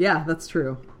not. Yeah, that's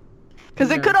true. Because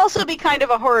it could also be kind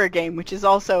of a horror game, which is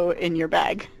also in your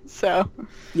bag. So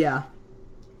yeah.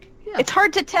 It's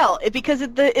hard to tell because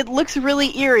it looks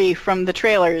really eerie from the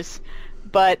trailers,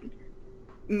 but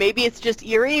maybe it's just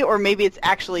eerie or maybe it's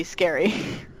actually scary.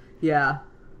 Yeah.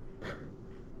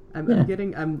 I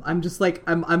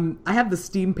have the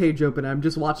Steam page open. I'm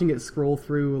just watching it scroll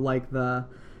through like the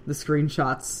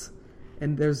screenshots,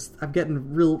 and I'm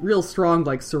getting real strong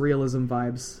like surrealism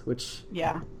vibes, which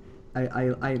I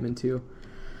am into.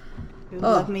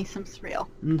 Love me some surreal.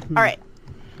 Mm-hmm. All right.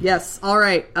 Yes. All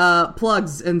right.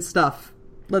 Plugs and stuff.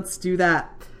 Let's do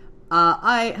that.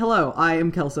 I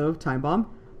am Kelso Timebomb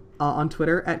on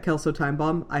Twitter at Kelso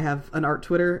Timebomb. I have an art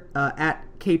Twitter at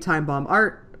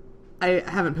KTimebombArt. I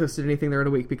haven't posted anything there in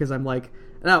a week because I'm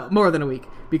more than a week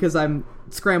because I'm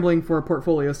scrambling for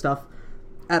portfolio stuff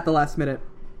at the last minute.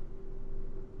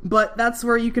 But that's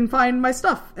where you can find my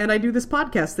stuff, and I do this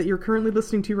podcast that you're currently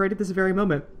listening to right at this very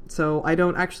moment, so I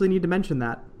don't actually need to mention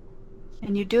that.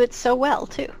 And you do it so well,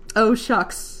 too. Oh,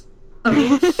 shucks.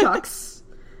 Oh, shucks.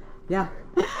 Yeah.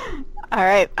 All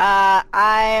right. I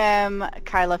am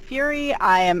Kyla Fury.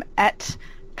 I am at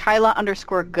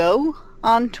Kyla_go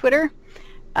on Twitter.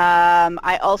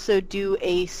 I also do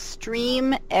a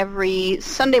stream every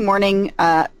Sunday morning,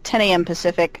 10 a.m.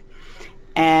 Pacific,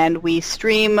 and we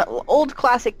stream old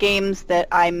classic games that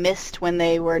I missed when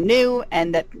they were new,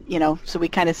 and that, so we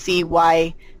kind of see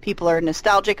why people are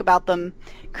nostalgic about them.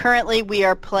 Currently, we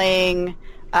are playing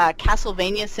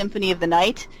Castlevania Symphony of the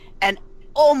Night, and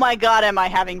oh my god, am I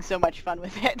having so much fun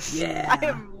with it. Yeah. I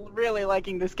am really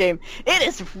liking this game. It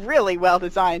is really well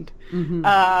designed.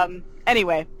 Mm-hmm.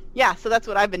 Anyway. Yeah, so that's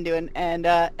what I've been doing, and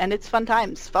it's fun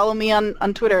times. Follow me on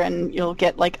Twitter, and you'll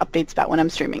get like updates about when I'm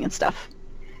streaming and stuff.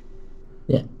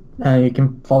 Yeah, you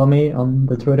can follow me on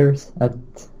the Twitters at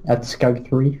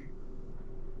Skug3.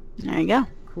 There you go.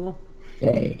 Cool.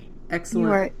 Yay!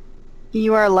 Excellent.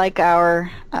 You are like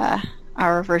our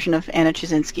version of Anna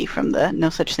Chazinski from the No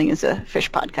Such Thing as a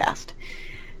Fish podcast,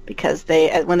 because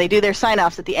when they do their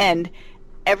sign-offs at the end,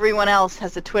 everyone else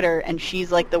has a Twitter, and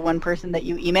she's like the one person that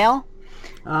you email.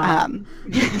 So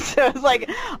it's like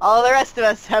all the rest of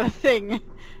us have a thing.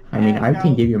 I mean, I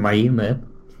can give you my email.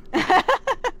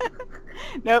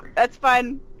 Nope, that's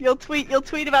fine. You'll tweet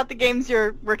about the games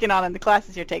you're working on and the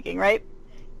classes you're taking, right?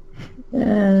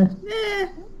 We'll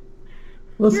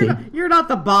see. You're not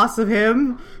the boss of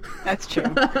him. That's true.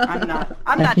 I'm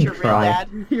not your real dad.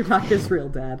 You're not his real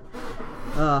dad.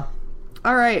 All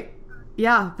right.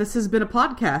 Yeah, this has been a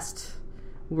podcast.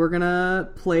 We're gonna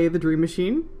play the Dream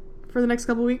Machine for the next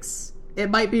couple weeks. It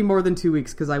might be more than 2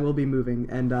 weeks because I will be moving,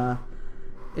 and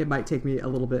it might take me a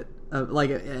little bit of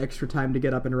extra time to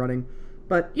get up and running.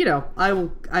 But I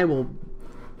will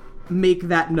make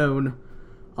that known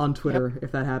on Twitter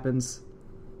if that happens.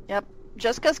 Yep.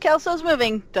 Just because Kelso's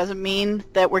moving doesn't mean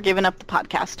that we're giving up the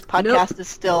podcast. Podcast is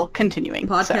still continuing.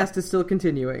 Podcast is still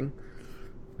continuing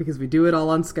because we do it all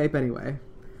on Skype anyway.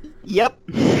 Yep.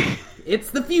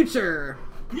 It's the future.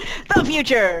 The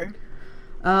future.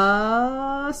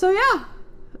 So yeah,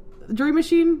 Dream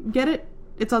Machine, get it.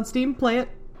 It's on Steam. Play it.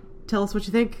 Tell us what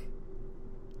you think.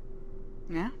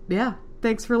 Yeah. Yeah.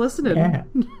 Thanks for listening. Yeah.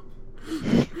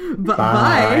 Bye.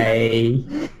 Bye.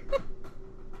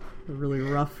 A really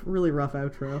rough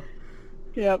outro.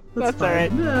 Yep. That's all fine.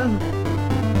 right. Yeah.